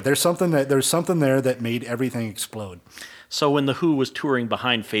excitement. There's something there that made everything explode. So when the Who was touring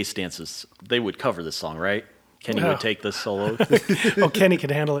behind Face Dances, they would cover this song, right? Kenny would take the solo. Kenny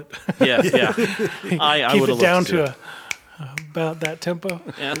could handle it. Yeah. I keep it down to about that tempo.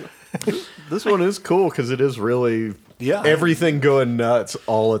 Yeah. This one is cool because it is really everything going nuts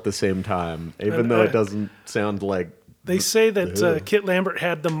all at the same time, even though it doesn't sound like. They say that Kit Lambert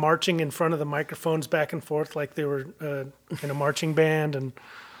had them marching in front of the microphones back and forth like they were in a marching band, and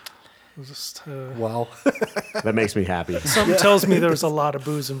it was just wow. That makes me happy. Something tells me there was a lot of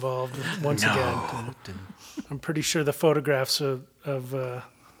booze involved once again. I'm pretty sure the photographs of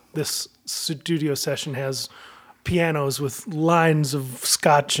this studio session has pianos with lines of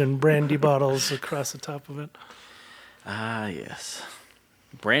scotch and brandy bottles across the top of it. Ah, yes.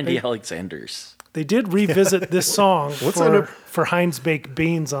 Brandy Alexander's. They did revisit this song for Heinz Baked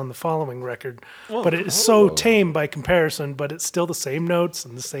Beans on the following record. But it is so tame by comparison, but it's still the same notes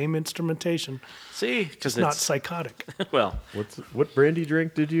and the same instrumentation. See? Because it's not psychotic. Well. What brandy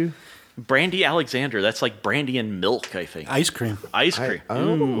drink did you? Brandy Alexander. That's like brandy and milk, I think. Ice cream.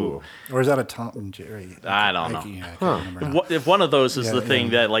 Oh. Or is that a Tom and Jerry? I don't know. I can't remember. If one of those is the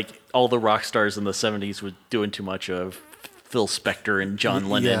thing that like all the rock stars in the 70s were doing too much of. Phil Spector and John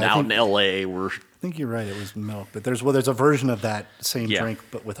Lennon out in L.A. were. I think you're right. It was milk, but there's a version of that same drink,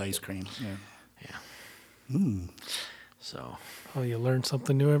 but with ice cream. Yeah. So. Oh, you learn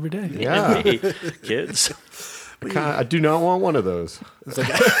something new every day. Yeah, hey, kids. I do not want one of those. Wouldn't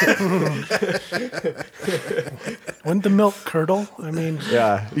the milk curdle? I mean.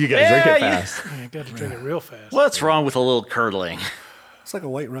 Yeah, you gotta drink it fast. You gotta drink it real fast. What's wrong with a little curdling? It's like a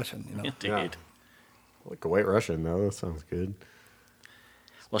White Russian, you know. Indeed. Yeah. Like a White Russian, though. That sounds good.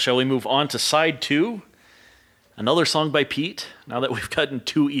 Well, shall we move on to side 2? Another song by Pete, now that we've gotten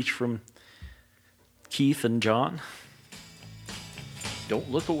 2 each from Keith and John. Don't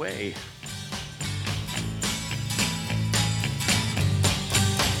Look Away.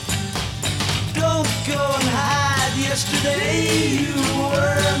 Don't go and hide. Yesterday you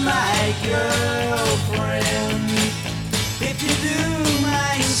were my girlfriend. If you do,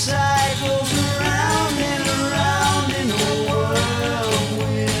 my inside goes around and around in a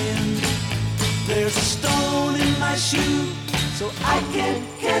whirlwind. There's a stone in my shoe, so I can't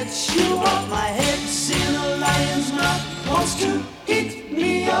catch you off my head. Seeing a lion's mouth wants to eat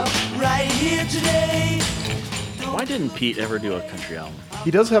me up right here today. Why didn't Pete ever do a country album?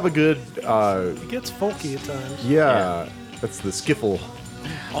 He does have a good. He gets folky at times. Yeah, that's the skiffle.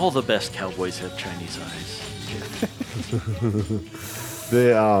 All the best cowboys have Chinese eyes.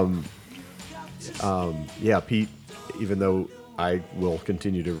 Pete, even though I will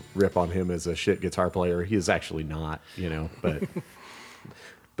continue to rip on him as a shit guitar player, he is actually not, you know, but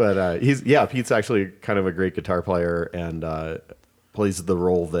Pete's actually kind of a great guitar player and plays the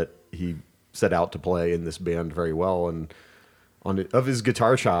role that he set out to play in this band very well. And of his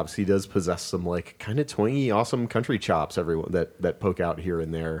guitar chops, he does possess some like kind of twangy, awesome country chops that poke out here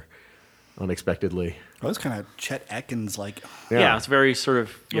and there unexpectedly. Well, it's kind of Chet Atkins like. Yeah, it's very sort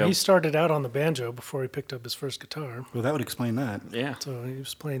of. Well, he started out on the banjo before he picked up his first guitar. Well, that would explain that. Yeah. So he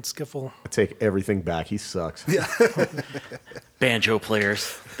was playing skiffle. I take everything back. He sucks. Yeah. Banjo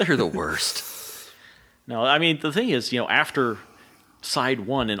players, they're the worst. No, I mean, the thing is, you know, after side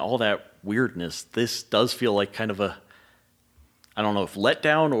 1 and all that weirdness, this does feel like kind of a, I don't know if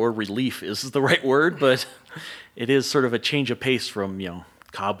letdown or relief is the right word, but it is sort of a change of pace from, you know,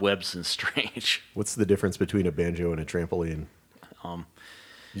 Cobwebs and Strange. What's the difference between a banjo and a trampoline?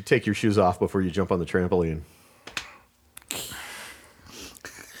 You take your shoes off before you jump on the trampoline.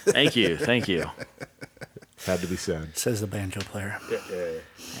 Thank you. Had to be said. Says the banjo player. Hey.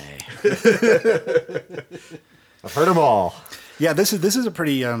 I've heard them all. Yeah, this is a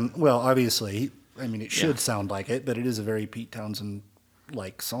pretty well. Obviously, I mean, it should sound like it, but it is a very Pete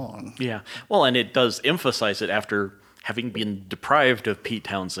Townshend-like song. Yeah. Well, and it does emphasize it after having been deprived of Pete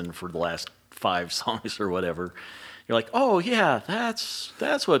Townshend for the last 5 songs or whatever. You're like, oh yeah,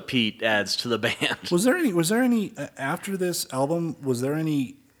 that's what Pete adds to the band. Was there any after this album? Was there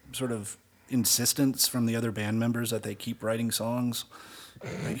any sort of insistence from the other band members that they keep writing songs?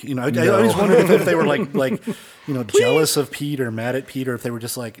 You know, I always wondered if they were like jealous of Pete or mad at Pete, or if they were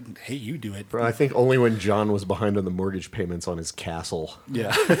just like, hey, you do it. I think only when John was behind on the mortgage payments on his castle.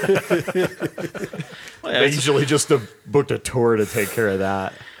 Yeah. They usually just booked a tour to take care of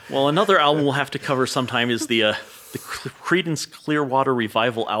that. Well, another album we'll have to cover sometime is the Creedence Clearwater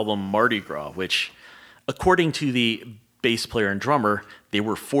Revival album Mardi Gras, which, according to the bass player and drummer, they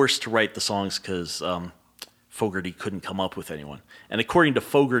were forced to write the songs because Fogerty couldn't come up with anyone. And according to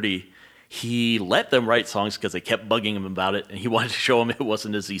Fogerty, he let them write songs because they kept bugging him about it, and he wanted to show them it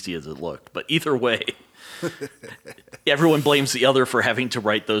wasn't as easy as it looked. But either way, everyone blames the other for having to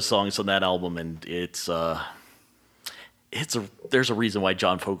write those songs on that album, and there's a reason why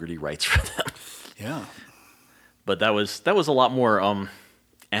John Fogerty writes for them. Yeah. But that was a lot more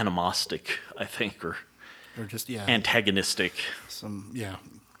animostic, I think, or just antagonistic. Some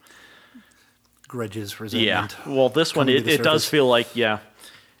grudges, resentment. Yeah. Well, this one it does feel like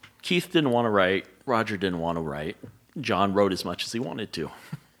Keith didn't want to write, Roger didn't want to write, John wrote as much as he wanted to.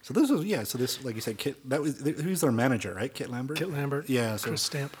 So this was so this, like you said, Kit. That was who's their manager, right? Kit Lambert. Kit Lambert. Yeah. So, Chris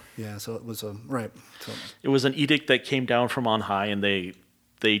Stamp. Yeah. So it was right. So it was an edict that came down from on high, and they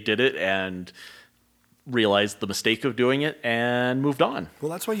did it and realized the mistake of doing it and moved on.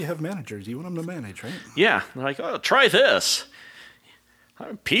 Well, that's why you have managers. You want them to manage, right? Yeah. They're like, oh, try this.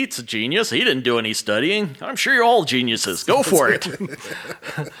 Pete's a genius. He didn't do any studying. I'm sure you're all geniuses. Go for it.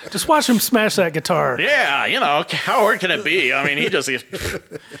 Just watch him smash that guitar. Yeah, how hard can it be? I mean, he just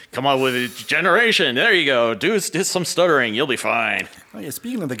come up with a generation. There you go. Do some stuttering. You'll be fine. Oh, yeah.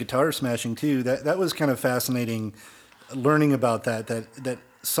 Speaking of the guitar smashing too, that was kind of fascinating. Learning about that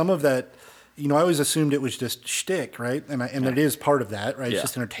some of that. I always assumed it was just shtick, right? And it is part of that, right? It's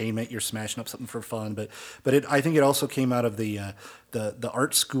just entertainment. You're smashing up something for fun, but I think it also came out of the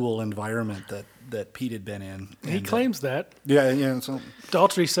art school environment that Pete had been in. He claims that. Yeah. So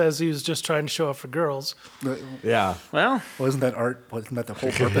Daltrey says he was just trying to show off for girls. Yeah. Well, wasn't that art? Wasn't that the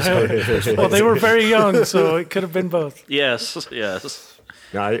whole purpose of it? Well, they were very young, so it could have been both. Yes. Yeah,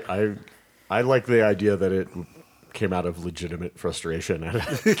 I like the idea that it came out of legitimate frustration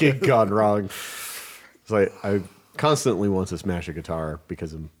at a gig gone wrong. It's like I constantly want to smash a guitar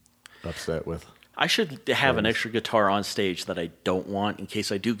because I'm upset with. I should have an extra guitar on stage that I don't want in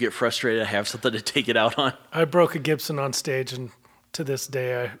case I do get frustrated. I have something to take it out on. I broke a Gibson on stage, and to this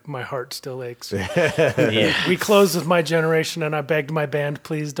day, my heart still aches. We closed with My Generation, and I begged my band,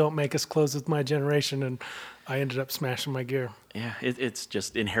 please don't make us close with My Generation, and I ended up smashing my gear. Yeah, it's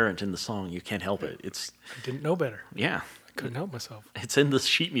just inherent in the song. You can't help it. I didn't know better. Yeah. I couldn't help myself. It's in the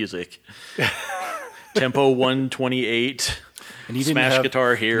sheet music. Tempo 128. And you smash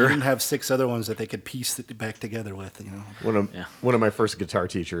guitar here. You didn't have 6 other ones that they could piece it back together with. One of my first guitar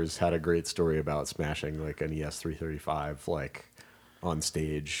teachers had a great story about smashing like an ES-335 like on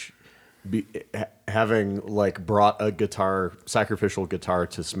stage, having like brought a sacrificial guitar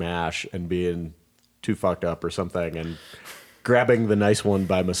to smash and being too fucked up or something and grabbing the nice one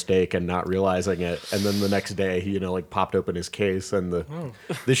by mistake and not realizing it, and then the next day he popped open his case and the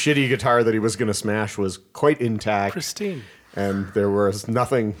shitty guitar that he was going to smash was quite intact, pristine, and there was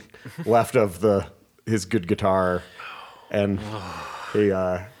nothing left of his good guitar, and he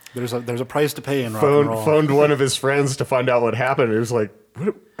there's a price to pay in rock and roll. Phoned one of his friends to find out what happened. It was like,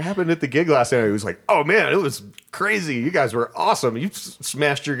 what happened at the gig last night? He was like, oh man, it was crazy. You guys were awesome. You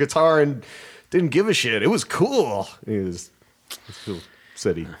smashed your guitar and didn't give a shit. It was cool. He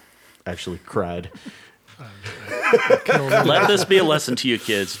said he actually cried. Let this be a lesson to you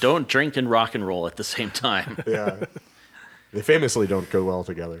kids. Don't drink and rock and roll at the same time. Yeah. They famously don't go well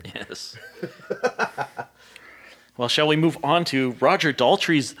together. Yes. Well, shall we move on to Roger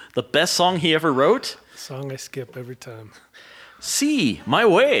Daltrey's the best song he ever wrote? Song I skip every time. See My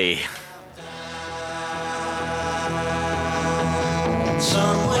Way.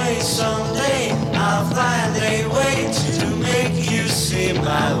 Some way, someday, I'll find a way to make you see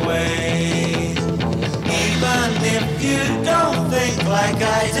my way. Even if you don't think like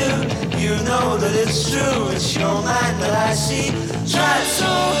I do, you know that it's true, it's your mind that I see. Tried so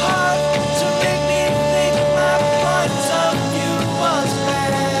hard to make me think my point of view was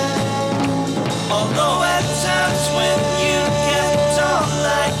bad. Although at times when you kept on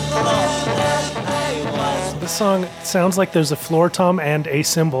like that I was. This song sounds like there's a floor tom and a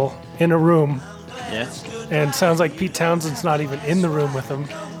cymbal in a room. Yeah. And sounds like Pete Townshend's not even in the room with them.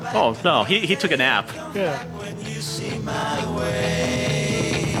 Oh, no, he took a nap. Yeah.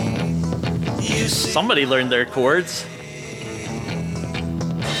 Somebody learned their chords.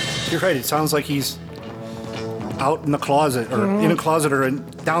 You're right. It sounds like he's out in the closet or in a closet or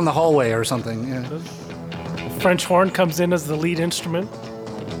down the hallway or something. Yeah. French horn comes in as the lead instrument.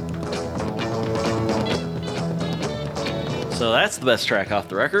 So that's the best track off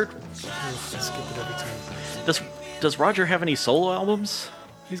the record. I skip it every time. Does Roger have any solo albums?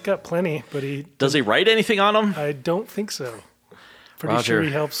 He's got plenty, but does he write anything on them? I don't think so. Pretty sure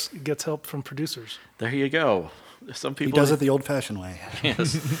he gets help from producers. There you go. Some people he does it the old-fashioned way.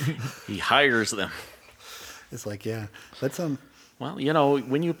 Yes, he hires them. It's like, yeah, let's Well, you know,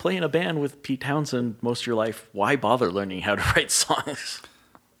 when you play in a band with Pete Townsend most of your life, why bother learning how to write songs?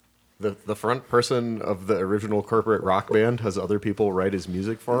 The front person of the original corporate rock band has other people write his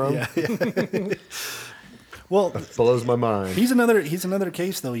music for him. Yeah. Well, that blows my mind. He's another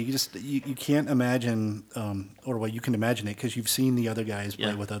case though. You can't imagine, you can imagine it because you've seen the other guys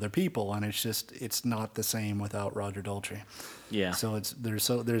play with other people, and it's not the same without Roger Daltrey. Yeah. So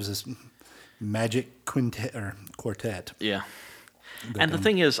there's this magic quartet. Yeah. And the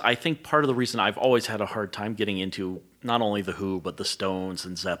thing is, I think part of the reason I've always had a hard time getting into not only The Who, but the Stones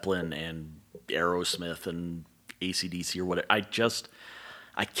and Zeppelin and Aerosmith and AC/DC or whatever, I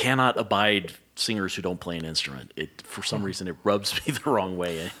cannot abide singers who don't play an instrument. For some reason, it rubs me the wrong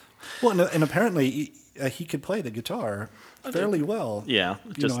way. Well, and apparently he could play the guitar fairly well. Yeah,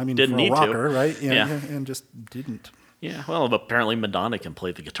 just didn't for need a rocker, to. Right? Yeah, and just didn't. Yeah, well, apparently Madonna can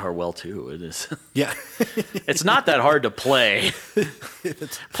play the guitar well too. It is. Yeah, it's not that hard to play.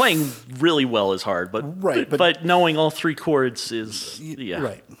 Playing really well is hard, but knowing all three chords is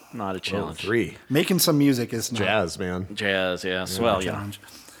not a challenge. Three. Making some music is not jazz, man. Jazz, yes. Well, challenge.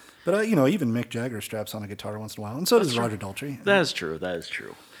 But even Mick Jagger straps on a guitar once in a while, and so does Roger Daltrey. That is true.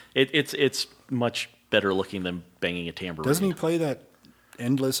 It's much better looking than banging a tambourine. Doesn't he play that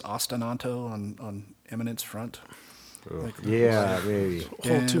endless ostinato on Eminence front? Maybe.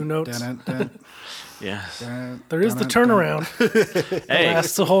 Whole two notes. Yes. There is the turnaround. Hey,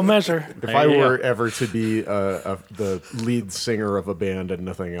 that's the whole measure. If I were ever to be the lead singer of a band and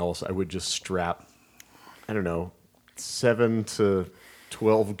nothing else, I would just strap, 7 to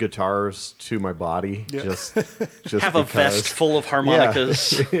 12 guitars to my body. Yeah. Just have a vest full of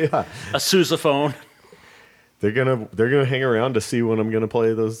harmonicas. Yeah. A sousaphone. They're gonna hang around to see when I'm gonna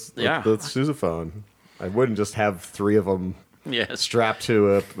play the sousaphone. I wouldn't just have 3 of them strapped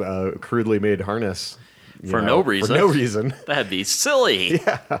to a crudely made harness. For no reason. For no reason. That'd be silly.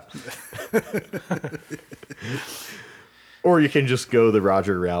 Yeah. Or you can just go the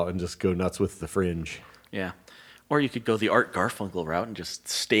Roger route and just go nuts with the fringe. Yeah. Or you could go the Art Garfunkel route and just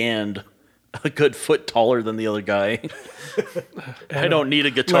stand a good foot taller than the other guy. I don't need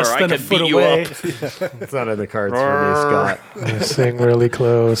a guitar. I can beat you up. It's not in the cards for me, Scott. Sing really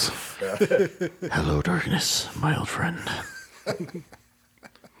close. Hello, darkness, my old friend.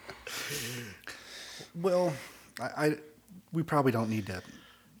 Well, we probably don't need to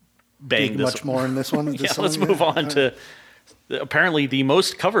bang much more in this one. Let's move on to apparently the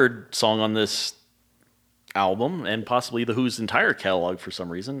most covered song on this album, and possibly The Who's entire catalog for some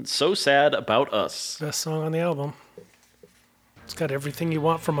reason. So Sad About Us. Best song on the album. It's got everything you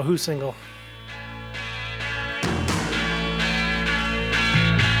want from a Who single.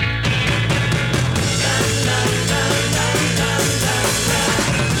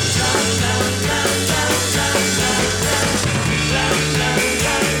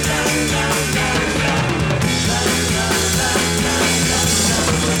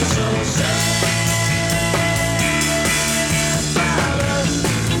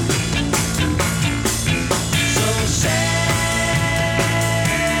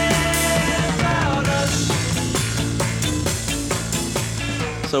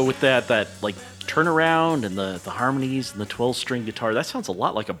 So with that like turnaround and the harmonies and the 12-string guitar, that sounds a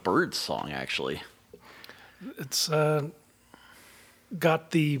lot like a Byrds song, actually. It's got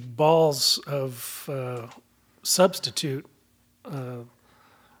the balls of Substitute and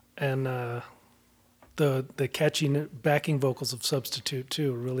the catchy backing vocals of Substitute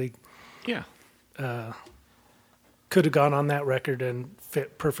too. Really, could have gone on that record and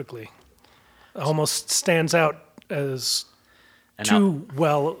fit perfectly. Almost stands out as too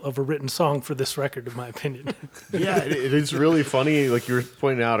well of a written song for this record, in my opinion. Yeah, it is really funny, like you were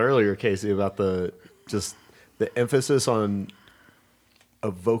pointing out earlier, Casey, about the emphasis on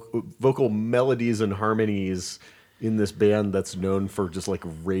vocal melodies and harmonies in this band that's known for just like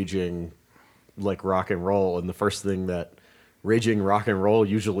raging like rock and roll. And the first thing that raging rock and roll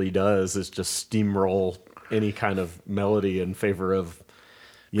usually does is just steamroll any kind of melody in favor of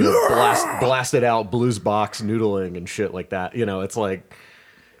blasted out blues box noodling and shit like that. It's like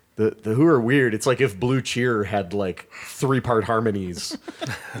the Who are weird. It's like if Blue Cheer had like 3-part harmonies,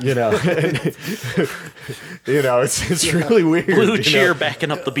 it's really weird. Blue Cheer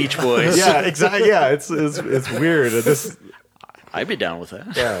backing up the Beach Boys. Yeah, exactly. Yeah, it's weird. I'd be down with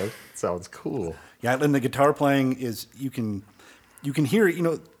that. Yeah, it sounds cool. Yeah, and the guitar playing is you can hear it. You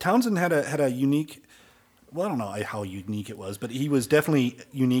know, Townshend had a unique. Well, I don't know how unique it was, but he was definitely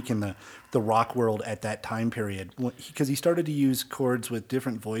unique in the rock world at that time period because he started to use chords with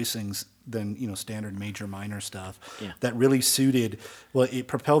different voicings than standard major minor stuff. Yeah. That really suited. Well, it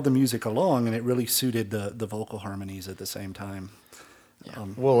propelled the music along, and it really suited the vocal harmonies at the same time. Yeah.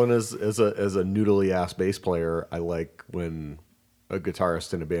 Well, and as a noodly ass bass player, I like when a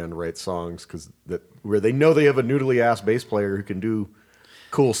guitarist in a band writes songs where they know they have a noodly ass bass player who can do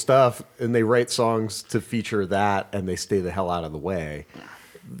cool stuff, and they write songs to feature that, and they stay the hell out of the way.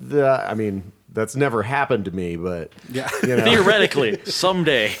 I mean, that's never happened to me, but theoretically,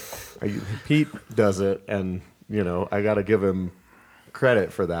 someday. Pete does it, and I got to give him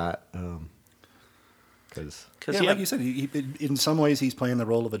credit for that. Like you said, in some ways he's playing the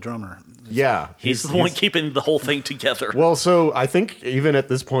role of a drummer. Yeah, he's the one keeping the whole thing together. Well, so I think even at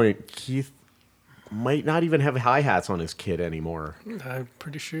this point, Keith might not even have hi-hats on his kit anymore. I'm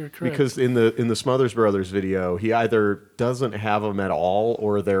pretty sure you're correct. Because in the Smothers Brothers video, he either doesn't have them at all,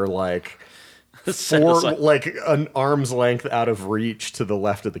 or they're like an arm's length out of reach to the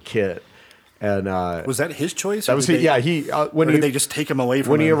left of the kit. And was that his choice? That was did they just take him away from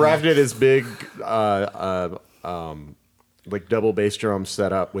him? When he arrived at his big like double bass drum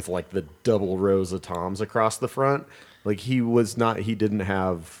setup with like the double rows of toms across the front, like he didn't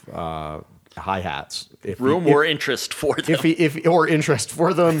have hi-hats. Or interest for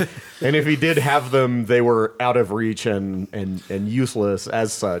them. And if he did have them, they were out of reach and useless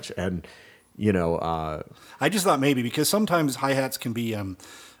as such. And I just thought maybe because sometimes hi-hats can be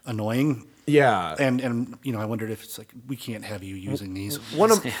annoying. Yeah, and I wondered if it's like we can't have you using these.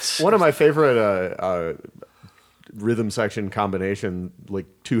 One of my favorite rhythm section combination, like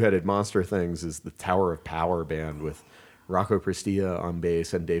two-headed monster things, is the Tower of Power band with Rocco Prestia on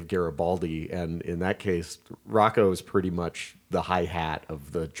bass and Dave Garibaldi, and in that case, Rocco is pretty much the hi-hat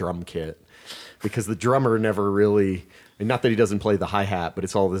of the drum kit because the drummer never really, and not that he doesn't play the hi-hat, but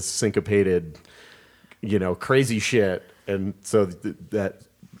it's all this syncopated, crazy shit, and so that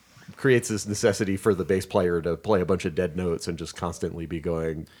creates this necessity for the bass player to play a bunch of dead notes and just constantly be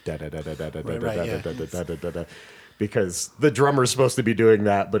going da da da da da da da da da da da, because the drummer's supposed to be doing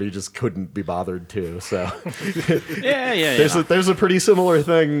that, but he just couldn't be bothered to. So there's a pretty similar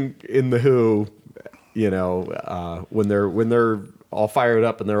thing in the Who, when they're all fired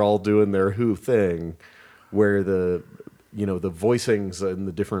up and they're all doing their Who thing, where the voicings and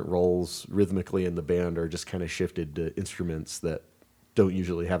the different roles rhythmically in the band are just kind of shifted to instruments that don't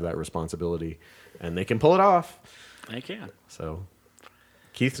usually have that responsibility, and they can pull it off. They can. So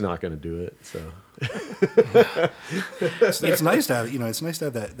Keith's not going to do it. So it's nice to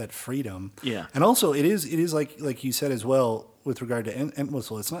have that freedom. Yeah, and also it is like you said as well with regard to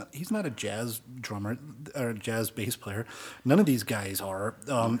Entwistle. He's not a jazz drummer or a jazz bass player. None of these guys are.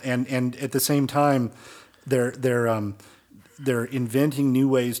 And at the same time, they're inventing new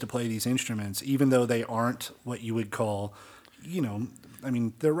ways to play these instruments, even though they aren't what you would call.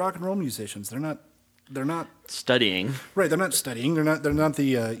 They're rock and roll musicians. They're not studying. Right, they're not studying. They're not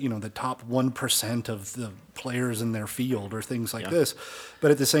the the top 1% of the players in their field or things like this.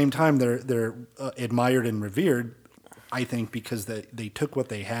 But at the same time, they're admired and revered. I think because they took what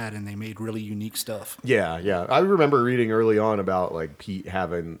they had and they made really unique stuff. Yeah. I remember reading early on about like Pete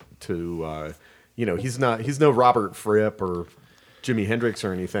having to, he's no Robert Fripp or Jimi Hendrix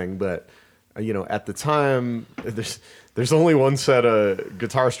or anything, but at the time there's only one set of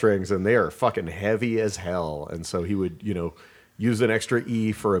guitar strings and they are fucking heavy as hell. And so he would, use an extra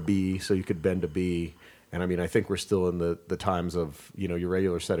E for a B so you could bend a B. And I think we're still in the times of, your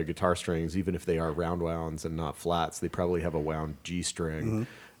regular set of guitar strings, even if they are round wounds and not flats, they probably have a wound G string. Mm-hmm.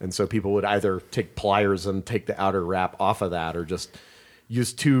 And so people would either take pliers and take the outer wrap off of that or just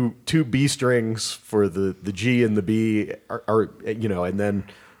use two B strings for the G and the B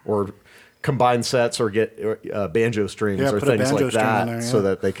or combine sets or get banjo strings or things like that there, so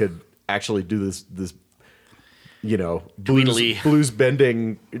that they could actually do this blues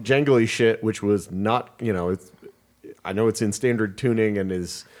bending jangly shit, which was not, I know it's in standard tuning and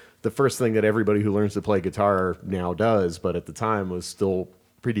is the first thing that everybody who learns to play guitar now does, but at the time was still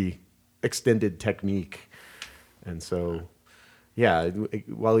pretty extended technique. And so,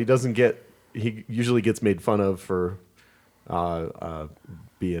 while he usually gets made fun of for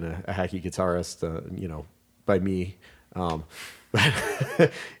being a hacky guitarist, by me.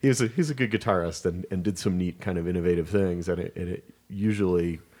 But he's a good guitarist and did some neat kind of innovative things, and it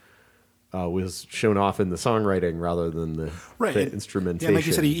usually was shown off in the songwriting rather than the instrumentation. Yeah, like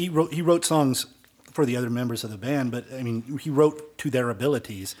you said, he wrote songs for the other members of the band, but I mean, he wrote to their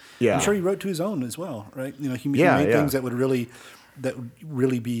abilities. Yeah. I'm sure he wrote to his own as well, right? You know, he made things that would really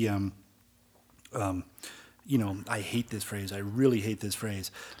be, you know, I hate this phrase. I really hate this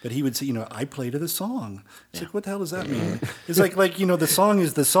phrase. But he would say, you know, I play to the song. It's like, what the hell does that mean? It's like, you know, the song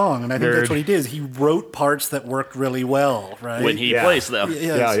is the song. And I think that's what he did. He wrote parts that worked really well, right? When he plays them.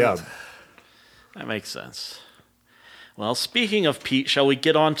 Yeah. That makes sense. Well, speaking of Pete, shall we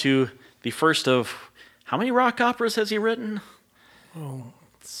get on to the first of, how many rock operas has he written?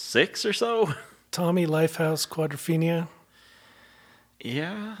 6 or so? Tommy, Lifehouse, Quadrophenia.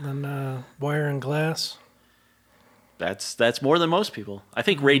 Yeah. Then Wire and Glass. That's more than most people. I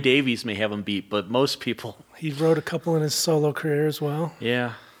think Ray Davies may have him beat, but most people... He wrote a couple in his solo career as well.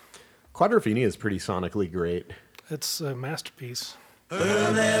 Yeah. Quadrophenia is pretty sonically great. It's a masterpiece.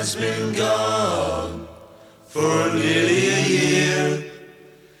 Herb has been gone for nearly a year.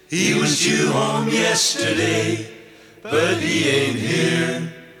 He was due home yesterday, but he ain't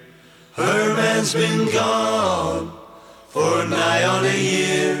here. Herman's been gone for nigh on a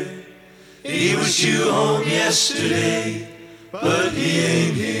year. He was due home yesterday, but he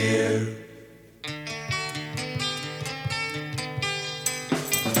ain't here.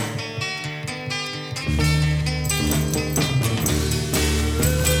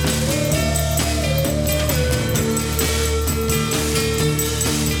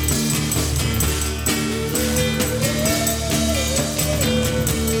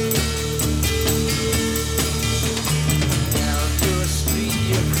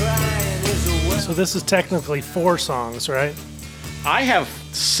 So this is technically 4 songs, right? I have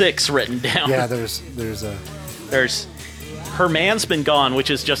 6 written down. Yeah, there's Her Man's Been Gone, which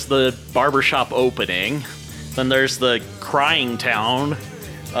is just the barbershop opening. Then there's the Crying Town.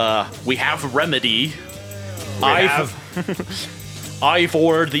 We have Remedy. Ivor,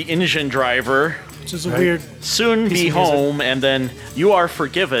 the Engine Driver. Which is a weird... Soon Be Home, and then You Are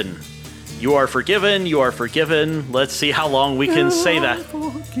Forgiven. You are forgiven, you are forgiven. Let's see how long we can say that.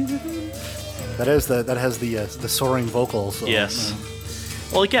 That has the soaring vocals. Yes.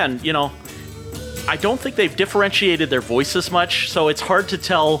 Well, again, you know, I don't think they've differentiated their voices much, so it's hard to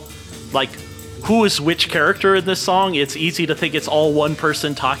tell, like, who is which character in this song. It's easy to think it's all one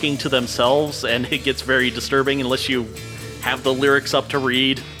person talking to themselves, and it gets very disturbing unless you have the lyrics up to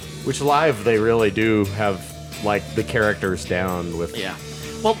read. Which live they really do have, like, the characters down with. Yeah.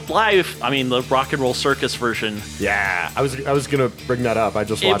 Well, live, I mean, the Rock and Roll Circus version. Yeah, I was gonna bring that up. I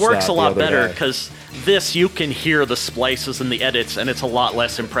just watched it works that a lot the other better day. because this you can hear the splices and the edits, and it's a lot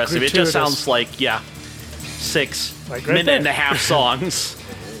less impressive. Gratuitous. It just sounds like 6 Like right minute there. and a half songs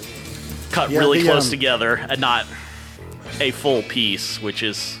cut Yeah, really the, close together and not a full piece, which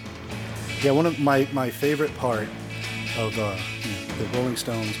is one of my favorite part of the Rolling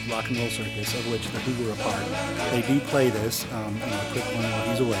Stones Rock and Roll Circus, of which the Who were a part. They do play this, a quick one while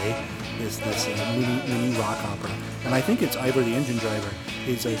he's away, is this mini rock opera. And I think it's Ivor the Engine Driver.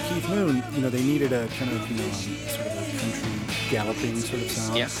 Is Keith Moon, they needed a kind of, sort of a country galloping sort of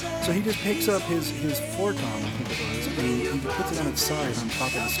sound. Yeah. So he just picks up his four tom, I think it was, and he puts it on its side on top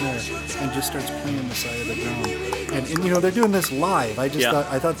of the snare and just starts playing the side of the drum. And they're doing this live. I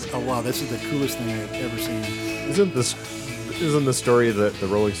thought, oh wow, this is the coolest thing I've ever seen. Isn't the story that the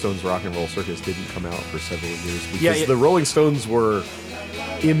Rolling Stones Rock and Roll Circus didn't come out for several years because Yeah. the Rolling Stones were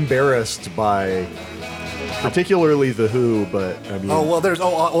embarrassed by, particularly the Who, but I mean,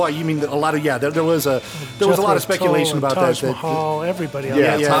 you mean a lot of there was a lot of speculation about that. Taj Mahal, everybody.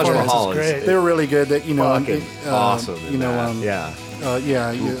 Yeah, Taj Mahal Mahal is great. They were really good. That fucking awesome. in that.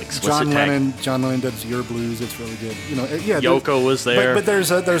 John Explicit Lennon. John Lennon does Your Blues. It's really good. Yoko was there. But there's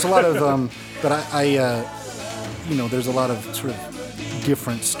a lot of there's a lot of sort of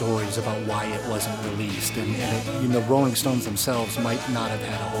different stories about why it wasn't released, and the Rolling Stones themselves might not have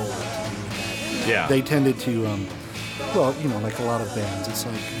had a whole lot to do with that. Yeah. They tended to, like a lot of bands, it's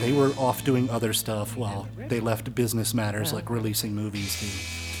like they were off doing other stuff while they left business matters like releasing movies to.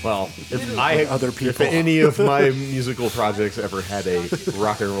 Well, if any of my musical projects ever had a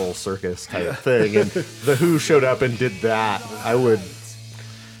Rock and Roll Circus type thing, and the Who showed up and did that, I would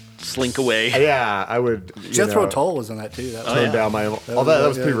slink away. Yeah, I would. Jethro Tull was in that too. That was turn down my. That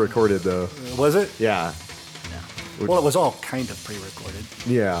was pre-recorded though. Was it? Yeah. Well, it was all kind of pre-recorded.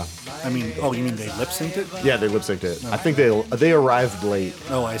 Yeah. I mean, you mean they lip-synced it? Yeah, they lip-synced it. I think they arrived late.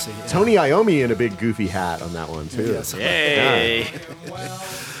 Oh, I see. Yeah. Tony Iommi in a big goofy hat on that one too. Yes. Hey. Yeah.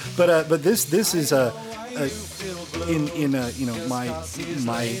 But this is in my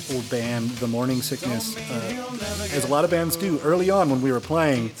old band, The Morning Sickness, as a lot of bands do. Early on when we were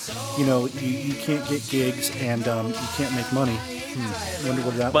playing, you can't get gigs and you can't make money. Wonder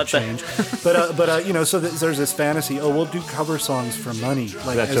what that would change. But you know, so there's this fantasy. Oh, we'll do cover songs for money.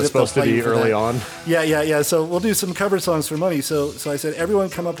 Like that's just supposed to be early on. Yeah. So we'll do some cover songs for money. So I said, everyone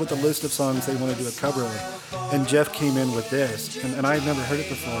come up with a list of songs they want to do a cover of, and Jeff came in with this, and I had never heard it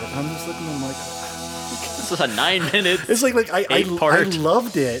before. I'm just looking, I'm like, this is a 9 minute. It's like I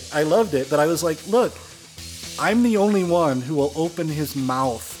loved it. I loved it, but I was like, look, I'm the only one who will open his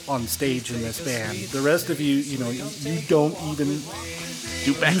mouth on stage in this band. The rest of you, you know, you don't even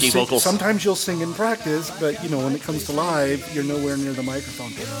do backing vocals. Sometimes you'll sing in practice, but you know, when it comes to live, you're nowhere near the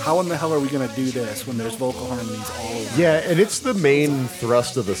microphone. How in the hell are we going to do this when there's vocal harmonies all over? Yeah, and it's the main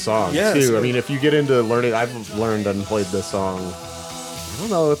thrust of the song too. I mean, if you get into learning, I've learned and played this song. I don't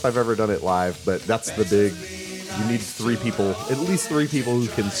know if I've ever done it live, but that's the big. You need at least three people who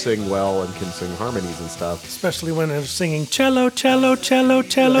can sing well and can sing harmonies and stuff. Especially when they're singing cello, cello, cello,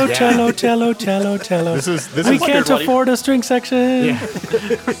 cello, cello, cello, cello, cello. We can't afford a string section. Yeah.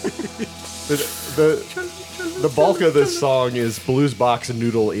 the bulk of this song is blues box and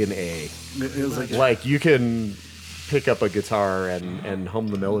noodle in A. Like you can pick up a guitar and hum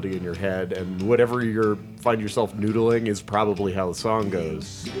the melody in your head, and whatever you find yourself noodling is probably how the song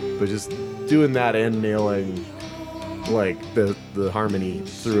goes. But just doing that and nailing like the harmony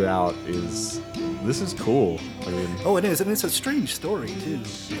throughout this is cool. I mean, it is, and it's a strange story too.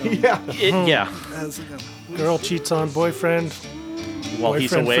 Yeah. Girl cheats on boyfriend. While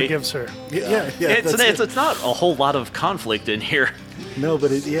he's away, forgives her. Yeah. It's not a whole lot of conflict in here. No,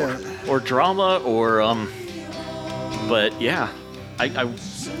 but or drama or But yeah, I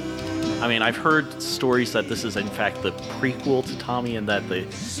mean, I've heard stories that this is in fact the prequel to Tommy, and that the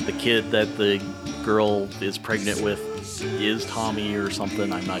kid that the girl is pregnant with is Tommy or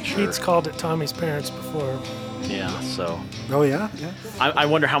something. I'm not sure. Pete's called it Tommy's parents before. Yeah, so. Oh yeah. I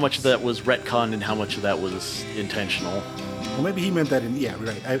wonder how much of that was retconned and how much of that was intentional. Well, maybe he meant that in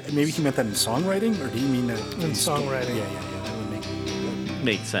maybe he meant that in songwriting, or do you mean that in songwriting? Yeah. That would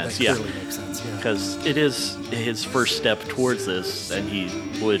make sense. That clearly makes sense. Yeah. Because it is his first step towards this, and he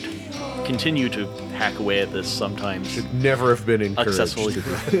would continue to hack away at this sometimes. Should never have been encouraged. Successfully.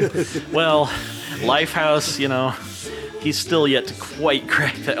 Well, Lifehouse, you know, he's still yet to quite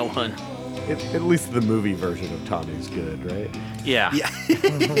crack that one. At least the movie version of Tommy's good, right? Yeah.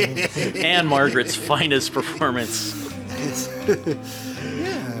 And Margaret's finest performance.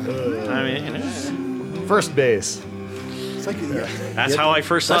 I mean, First Base. It's like, that's how I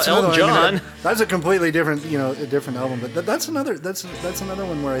first saw Elton John. I mean, that's a completely different, a different album. But that's another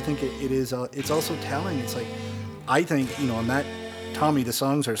one where I think it is. It's also telling. It's like, I think on that Tommy, the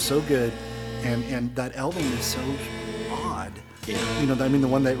songs are so good, and that album is so odd. Yeah. I mean, the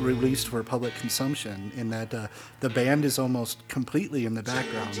one that released for public consumption, in that the band is almost completely in the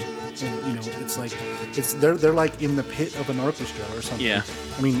background, and it's like they're like in the pit of an orchestra or something. Yeah.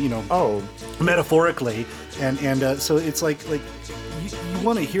 I mean, metaphorically, and so it's like you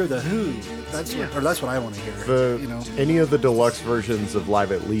want to hear the Who. That's what I want to hear. Any of the deluxe versions of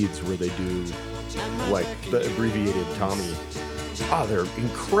Live at Leeds where they do like the abbreviated Tommy, they're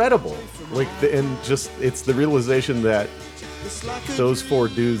incredible. It's the realization that those four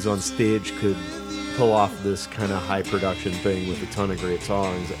dudes on stage could pull off this kind of high production thing with a ton of great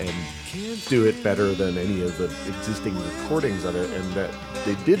songs and do it better than any of the existing recordings of it, and that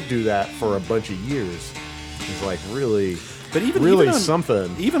they did do that for a bunch of years. It's like really, but even on,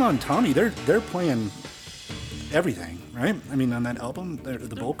 something. Even on Tommy, they're playing everything, right? I mean, on that album,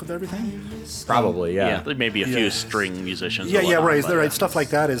 the bulk of everything. Probably, yeah. Yeah, there may be a few string musicians. Yeah, right. Right. Stuff like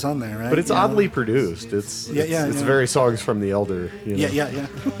that is on there, right? But it's oddly produced. It's very songs from the Elder.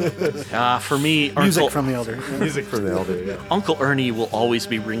 Yeah. For me, music from the Elder. Music from the Elder. Yeah. Uncle Ernie will always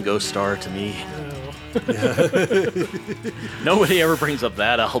be Ringo Starr to me. Nobody ever brings up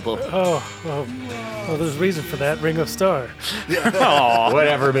that album. Oh, there's a reason for that. Ringo Starr.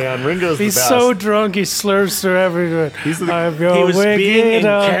 Whatever, man. Ringo's He's the best. so drunk he slurs through everything. He was being in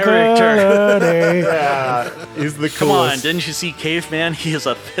character. He's the coolest. Come on, didn't you see Caveman? He is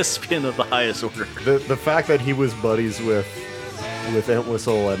a thespian of the highest order. The fact that he was buddies with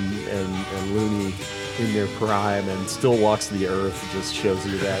Entwistle and Looney in their prime and still walks the earth just shows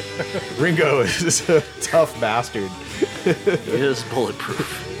you that Ringo is a tough bastard. He is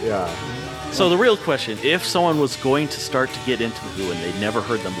bulletproof. Yeah. So the real question, if someone was going to start to get into the Who and they'd never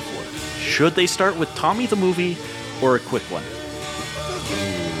heard them before, should they start with Tommy the movie or a quick one?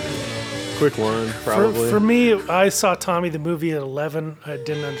 Quick one, probably. For me, I saw Tommy the movie at 11. I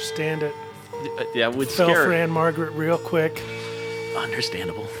didn't understand it. Yeah, it would Fell scare. for Anne Margaret real quick.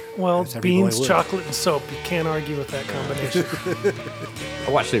 Understandable. Well, every beans, boy would. chocolate, and soap. You can't argue with that combination.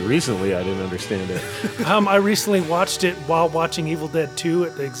 I watched it recently. I didn't understand it. I recently watched it while watching Evil Dead 2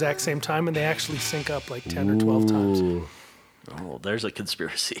 at the exact same time, and they actually sync up like 10 or 12 times. Oh, there's a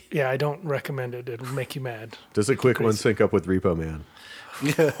conspiracy. Yeah, I don't recommend it. It'll make you mad. Does a quick one sync up with Repo Man?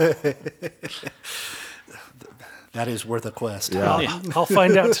 That is worth a quest. Yeah. I'll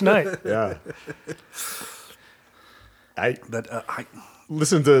find out tonight. Yeah. I I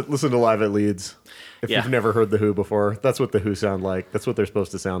listen to Live at Leeds. If Yeah. you've never heard the Who before, that's what the Who sound like. That's what they're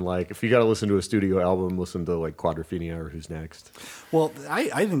supposed to sound like. If you got to listen to a studio album, listen to like Quadrophenia or Who's Next. Well,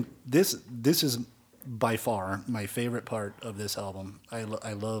 I think this is by far my favorite part of this album. I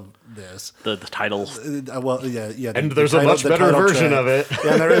love this. The title. Well, yeah. And there's a much better version of it.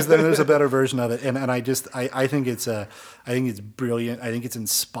 Yeah, there's a better version of it, and I think it's brilliant. I think it's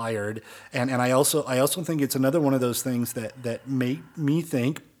inspired, and I also think it's another one of those things that made me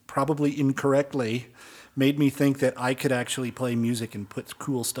think, probably incorrectly, made me think that I could actually play music and put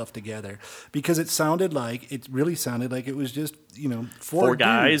cool stuff together, because it really sounded like it was just, four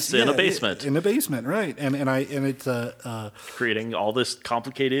guys dudes. in a basement. In a basement, right? And it's Creating all this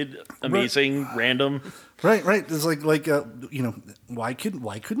complicated, amazing, random. right. It's like why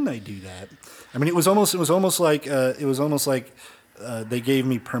couldn't I do that? I mean, it was almost like they gave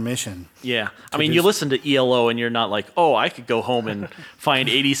me permission. Yeah. I mean, you listen to ELO and you're not like, oh, I could go home and find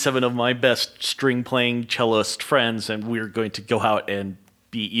 87 of my best string-playing cellist friends and we're going to go out and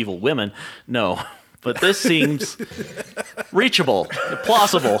be evil women. No. But this seems reachable,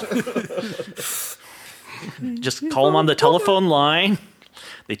 plausible. Just call them on the telephone line.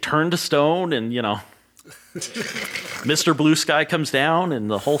 They turn to stone and, Mr. Blue Sky comes down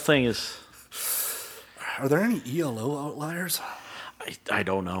and the whole thing is... Are there any ELO outliers? I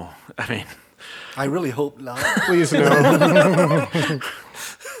don't know. I mean... I really hope not. Please no.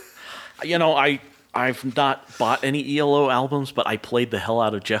 I've not bought any ELO albums, but I played the hell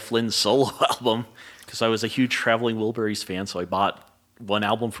out of Jeff Lynne's solo album because I was a huge Traveling Wilburys fan, so I bought one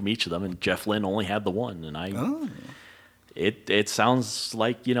album from each of them, and Jeff Lynne only had the one, and it sounds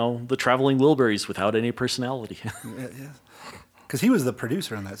like, the Traveling Wilburys without any personality. Yeah. Because he was the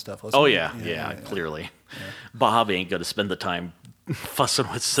producer on that stuff, wasn't he? Yeah, clearly. Yeah. Bob ain't going to spend the time fussing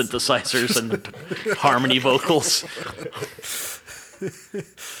with synthesizers and harmony vocals.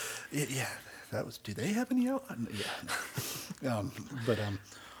 Yeah, that was. Do they have any out?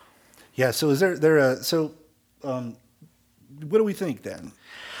 Yeah. So is there? What do we think then?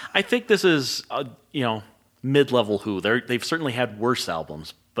 I think this is mid-level Who. They've certainly had worse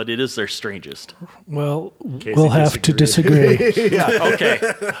albums, but it is their strangest. Well, we'll have to disagree. Yeah, okay.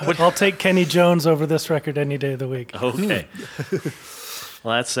 I'll take Kenny Jones over this record any day of the week. Okay.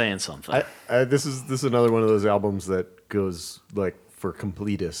 Well, that's saying something. This is another one of those albums that goes like for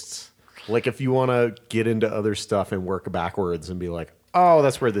completists. Like if you want to get into other stuff and work backwards and be like, oh,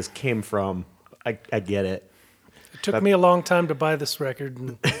 that's where this came from. I get it. It took me a long time to buy this record,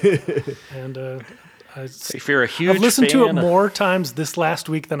 and if you're a huge I've listened to it fan more times this last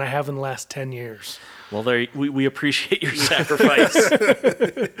week than I have in the last 10 years. Well, we appreciate your sacrifice.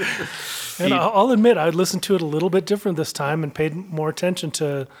 And I'll admit, I listened to it a little bit different this time and paid more attention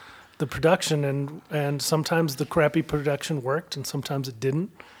to the production, and sometimes the crappy production worked and sometimes it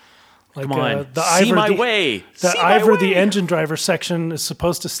didn't. Like, Come on, the see Ivor, my the, way. The Ivor, the engine driver section is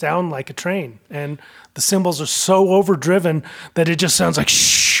supposed to sound like a train, and the cymbals are so overdriven that it just sounds like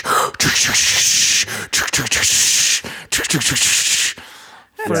shh,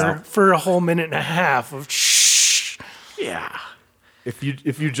 for a whole minute and a half of shh. Yeah. If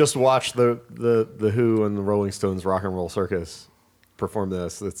you just watch the Who and the Rolling Stones Rock and Roll Circus perform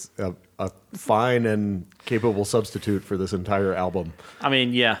this, it's a fine and capable substitute for this entire album. I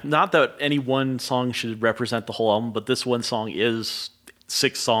mean, yeah, not that any one song should represent the whole album, but this one song is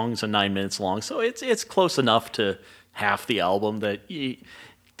 6 songs and 9 minutes long, so it's close enough to half the album that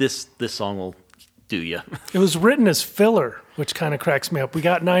this song will do you. It was written as filler, which kind of cracks me up. We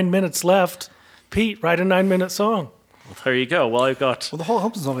got 9 minutes left. Pete, write a 9-minute song. Well, there you go. Well, the whole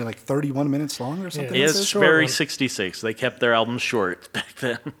album's only like 31 minutes long or something. Yeah, it's very 66. They kept their albums short back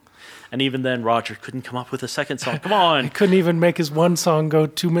then. And even then, Roger couldn't come up with a second song. Come on. He couldn't even make his one song go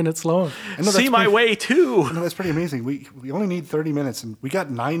 2 minutes long. See My Way, too. I know, that's pretty amazing. We only need 30 minutes, and we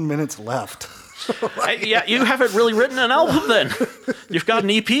got 9 minutes left. Yeah, you haven't really written an album then. You've got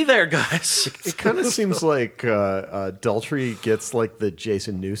an EP there, guys. It kind of seems like Daltrey gets like the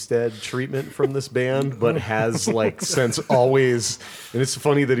Jason Newsted treatment from this band, but has like since always, and it's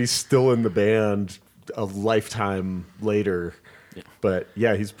funny that he's still in the band a lifetime later. Yeah. But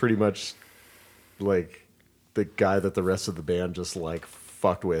yeah, he's pretty much like the guy that the rest of the band just like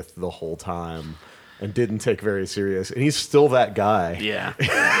fucked with the whole time and didn't take very serious. And he's still that guy. Yeah.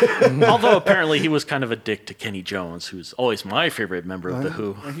 Although apparently he was kind of a dick to Kenny Jones, who's always my favorite member of The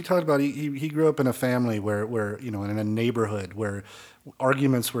Who. He talked about he grew up in a family where in a neighborhood where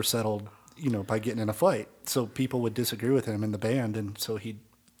arguments were settled, by getting in a fight. So people would disagree with him in the band, and so he'd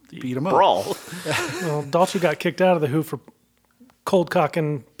beat him up. Brawl. Well, Daltrey got kicked out of The Who for cold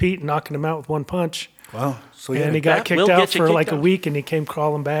cocking Pete and knocking him out with one punch. Wow. So and he got kicked out for like a week, and he came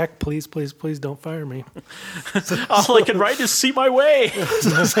crawling back. Please, please, please don't fire me. All I can write is "See my way."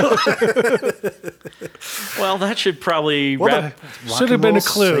 Well, that should probably should have been a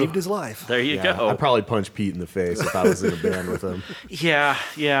clue. Saved his life. There you go. I'd probably punch Pete in the face if I was in a band with him. Yeah.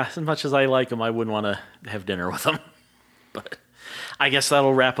 As much as I like him, I wouldn't want to have dinner with him. But I guess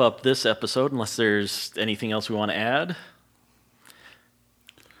that'll wrap up this episode, unless there's anything else we want to add.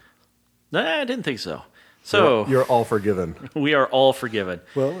 Nah, I didn't think so. So you're all forgiven. We are all forgiven.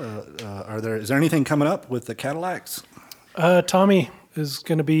 Well, is there anything coming up with the Cadillacs? Tommy is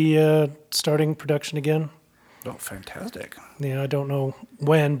going to be starting production again. Oh, fantastic! Yeah, I don't know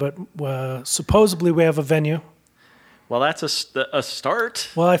when, but supposedly we have a venue. Well, that's a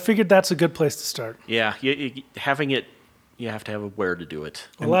start. Well, I figured that's a good place to start. Yeah, having it. You have to have where to do it.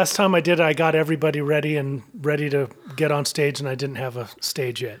 Well, last time I did, I got everybody ready to get on stage, and I didn't have a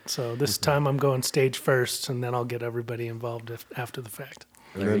stage yet. So this time I'm going stage first, and then I'll get everybody involved after the fact.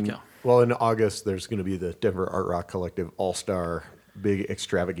 There you go. Well, in August, there's going to be the Denver Art Rock Collective All-Star Big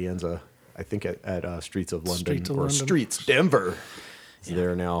Extravaganza, I think at Streets of London. Streets Denver. Yeah.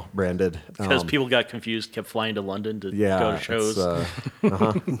 They're now branded. Because people got confused, kept flying to London to go to shows.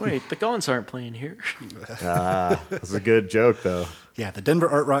 Wait, the Gons aren't playing here. That's a good joke, though. Yeah, the Denver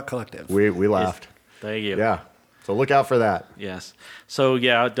Art Rock Collective. We laughed. Thank you. Yeah. So look out for that. Yes. So,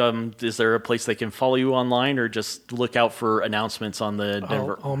 is there a place they can follow you online, or just look out for announcements on the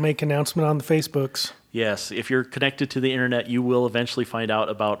Denver? I'll make an announcement on the Facebooks. Yes. If you're connected to the internet, you will eventually find out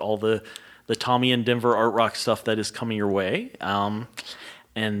about all the Tommy and Denver Art Rock stuff that is coming your way. And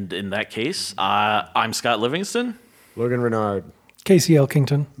in that case, I'm Scott Livingston. Logan Renard. Casey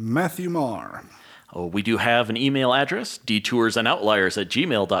Elkington. Matthew Marr. Oh, we do have an email address,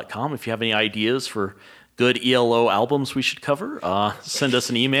 detoursandoutliersa@gmail.com. If you have any ideas for good ELO albums we should cover, send us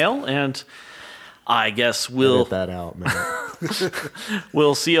an email, and I guess we'll... Get that out, man.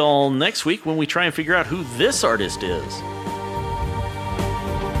 We'll see you all next week when we try and figure out who this artist is.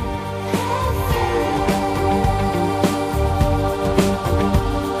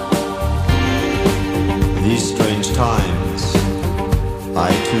 These strange times,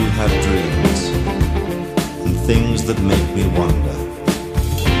 I too have dreams, and things that make me wonder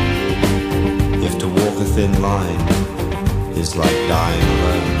if to walk a thin line is like dying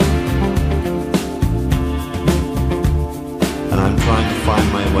alone. And I'm trying to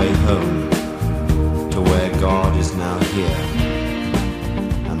find my way home to where God is now here,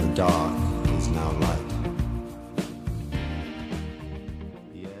 and the dark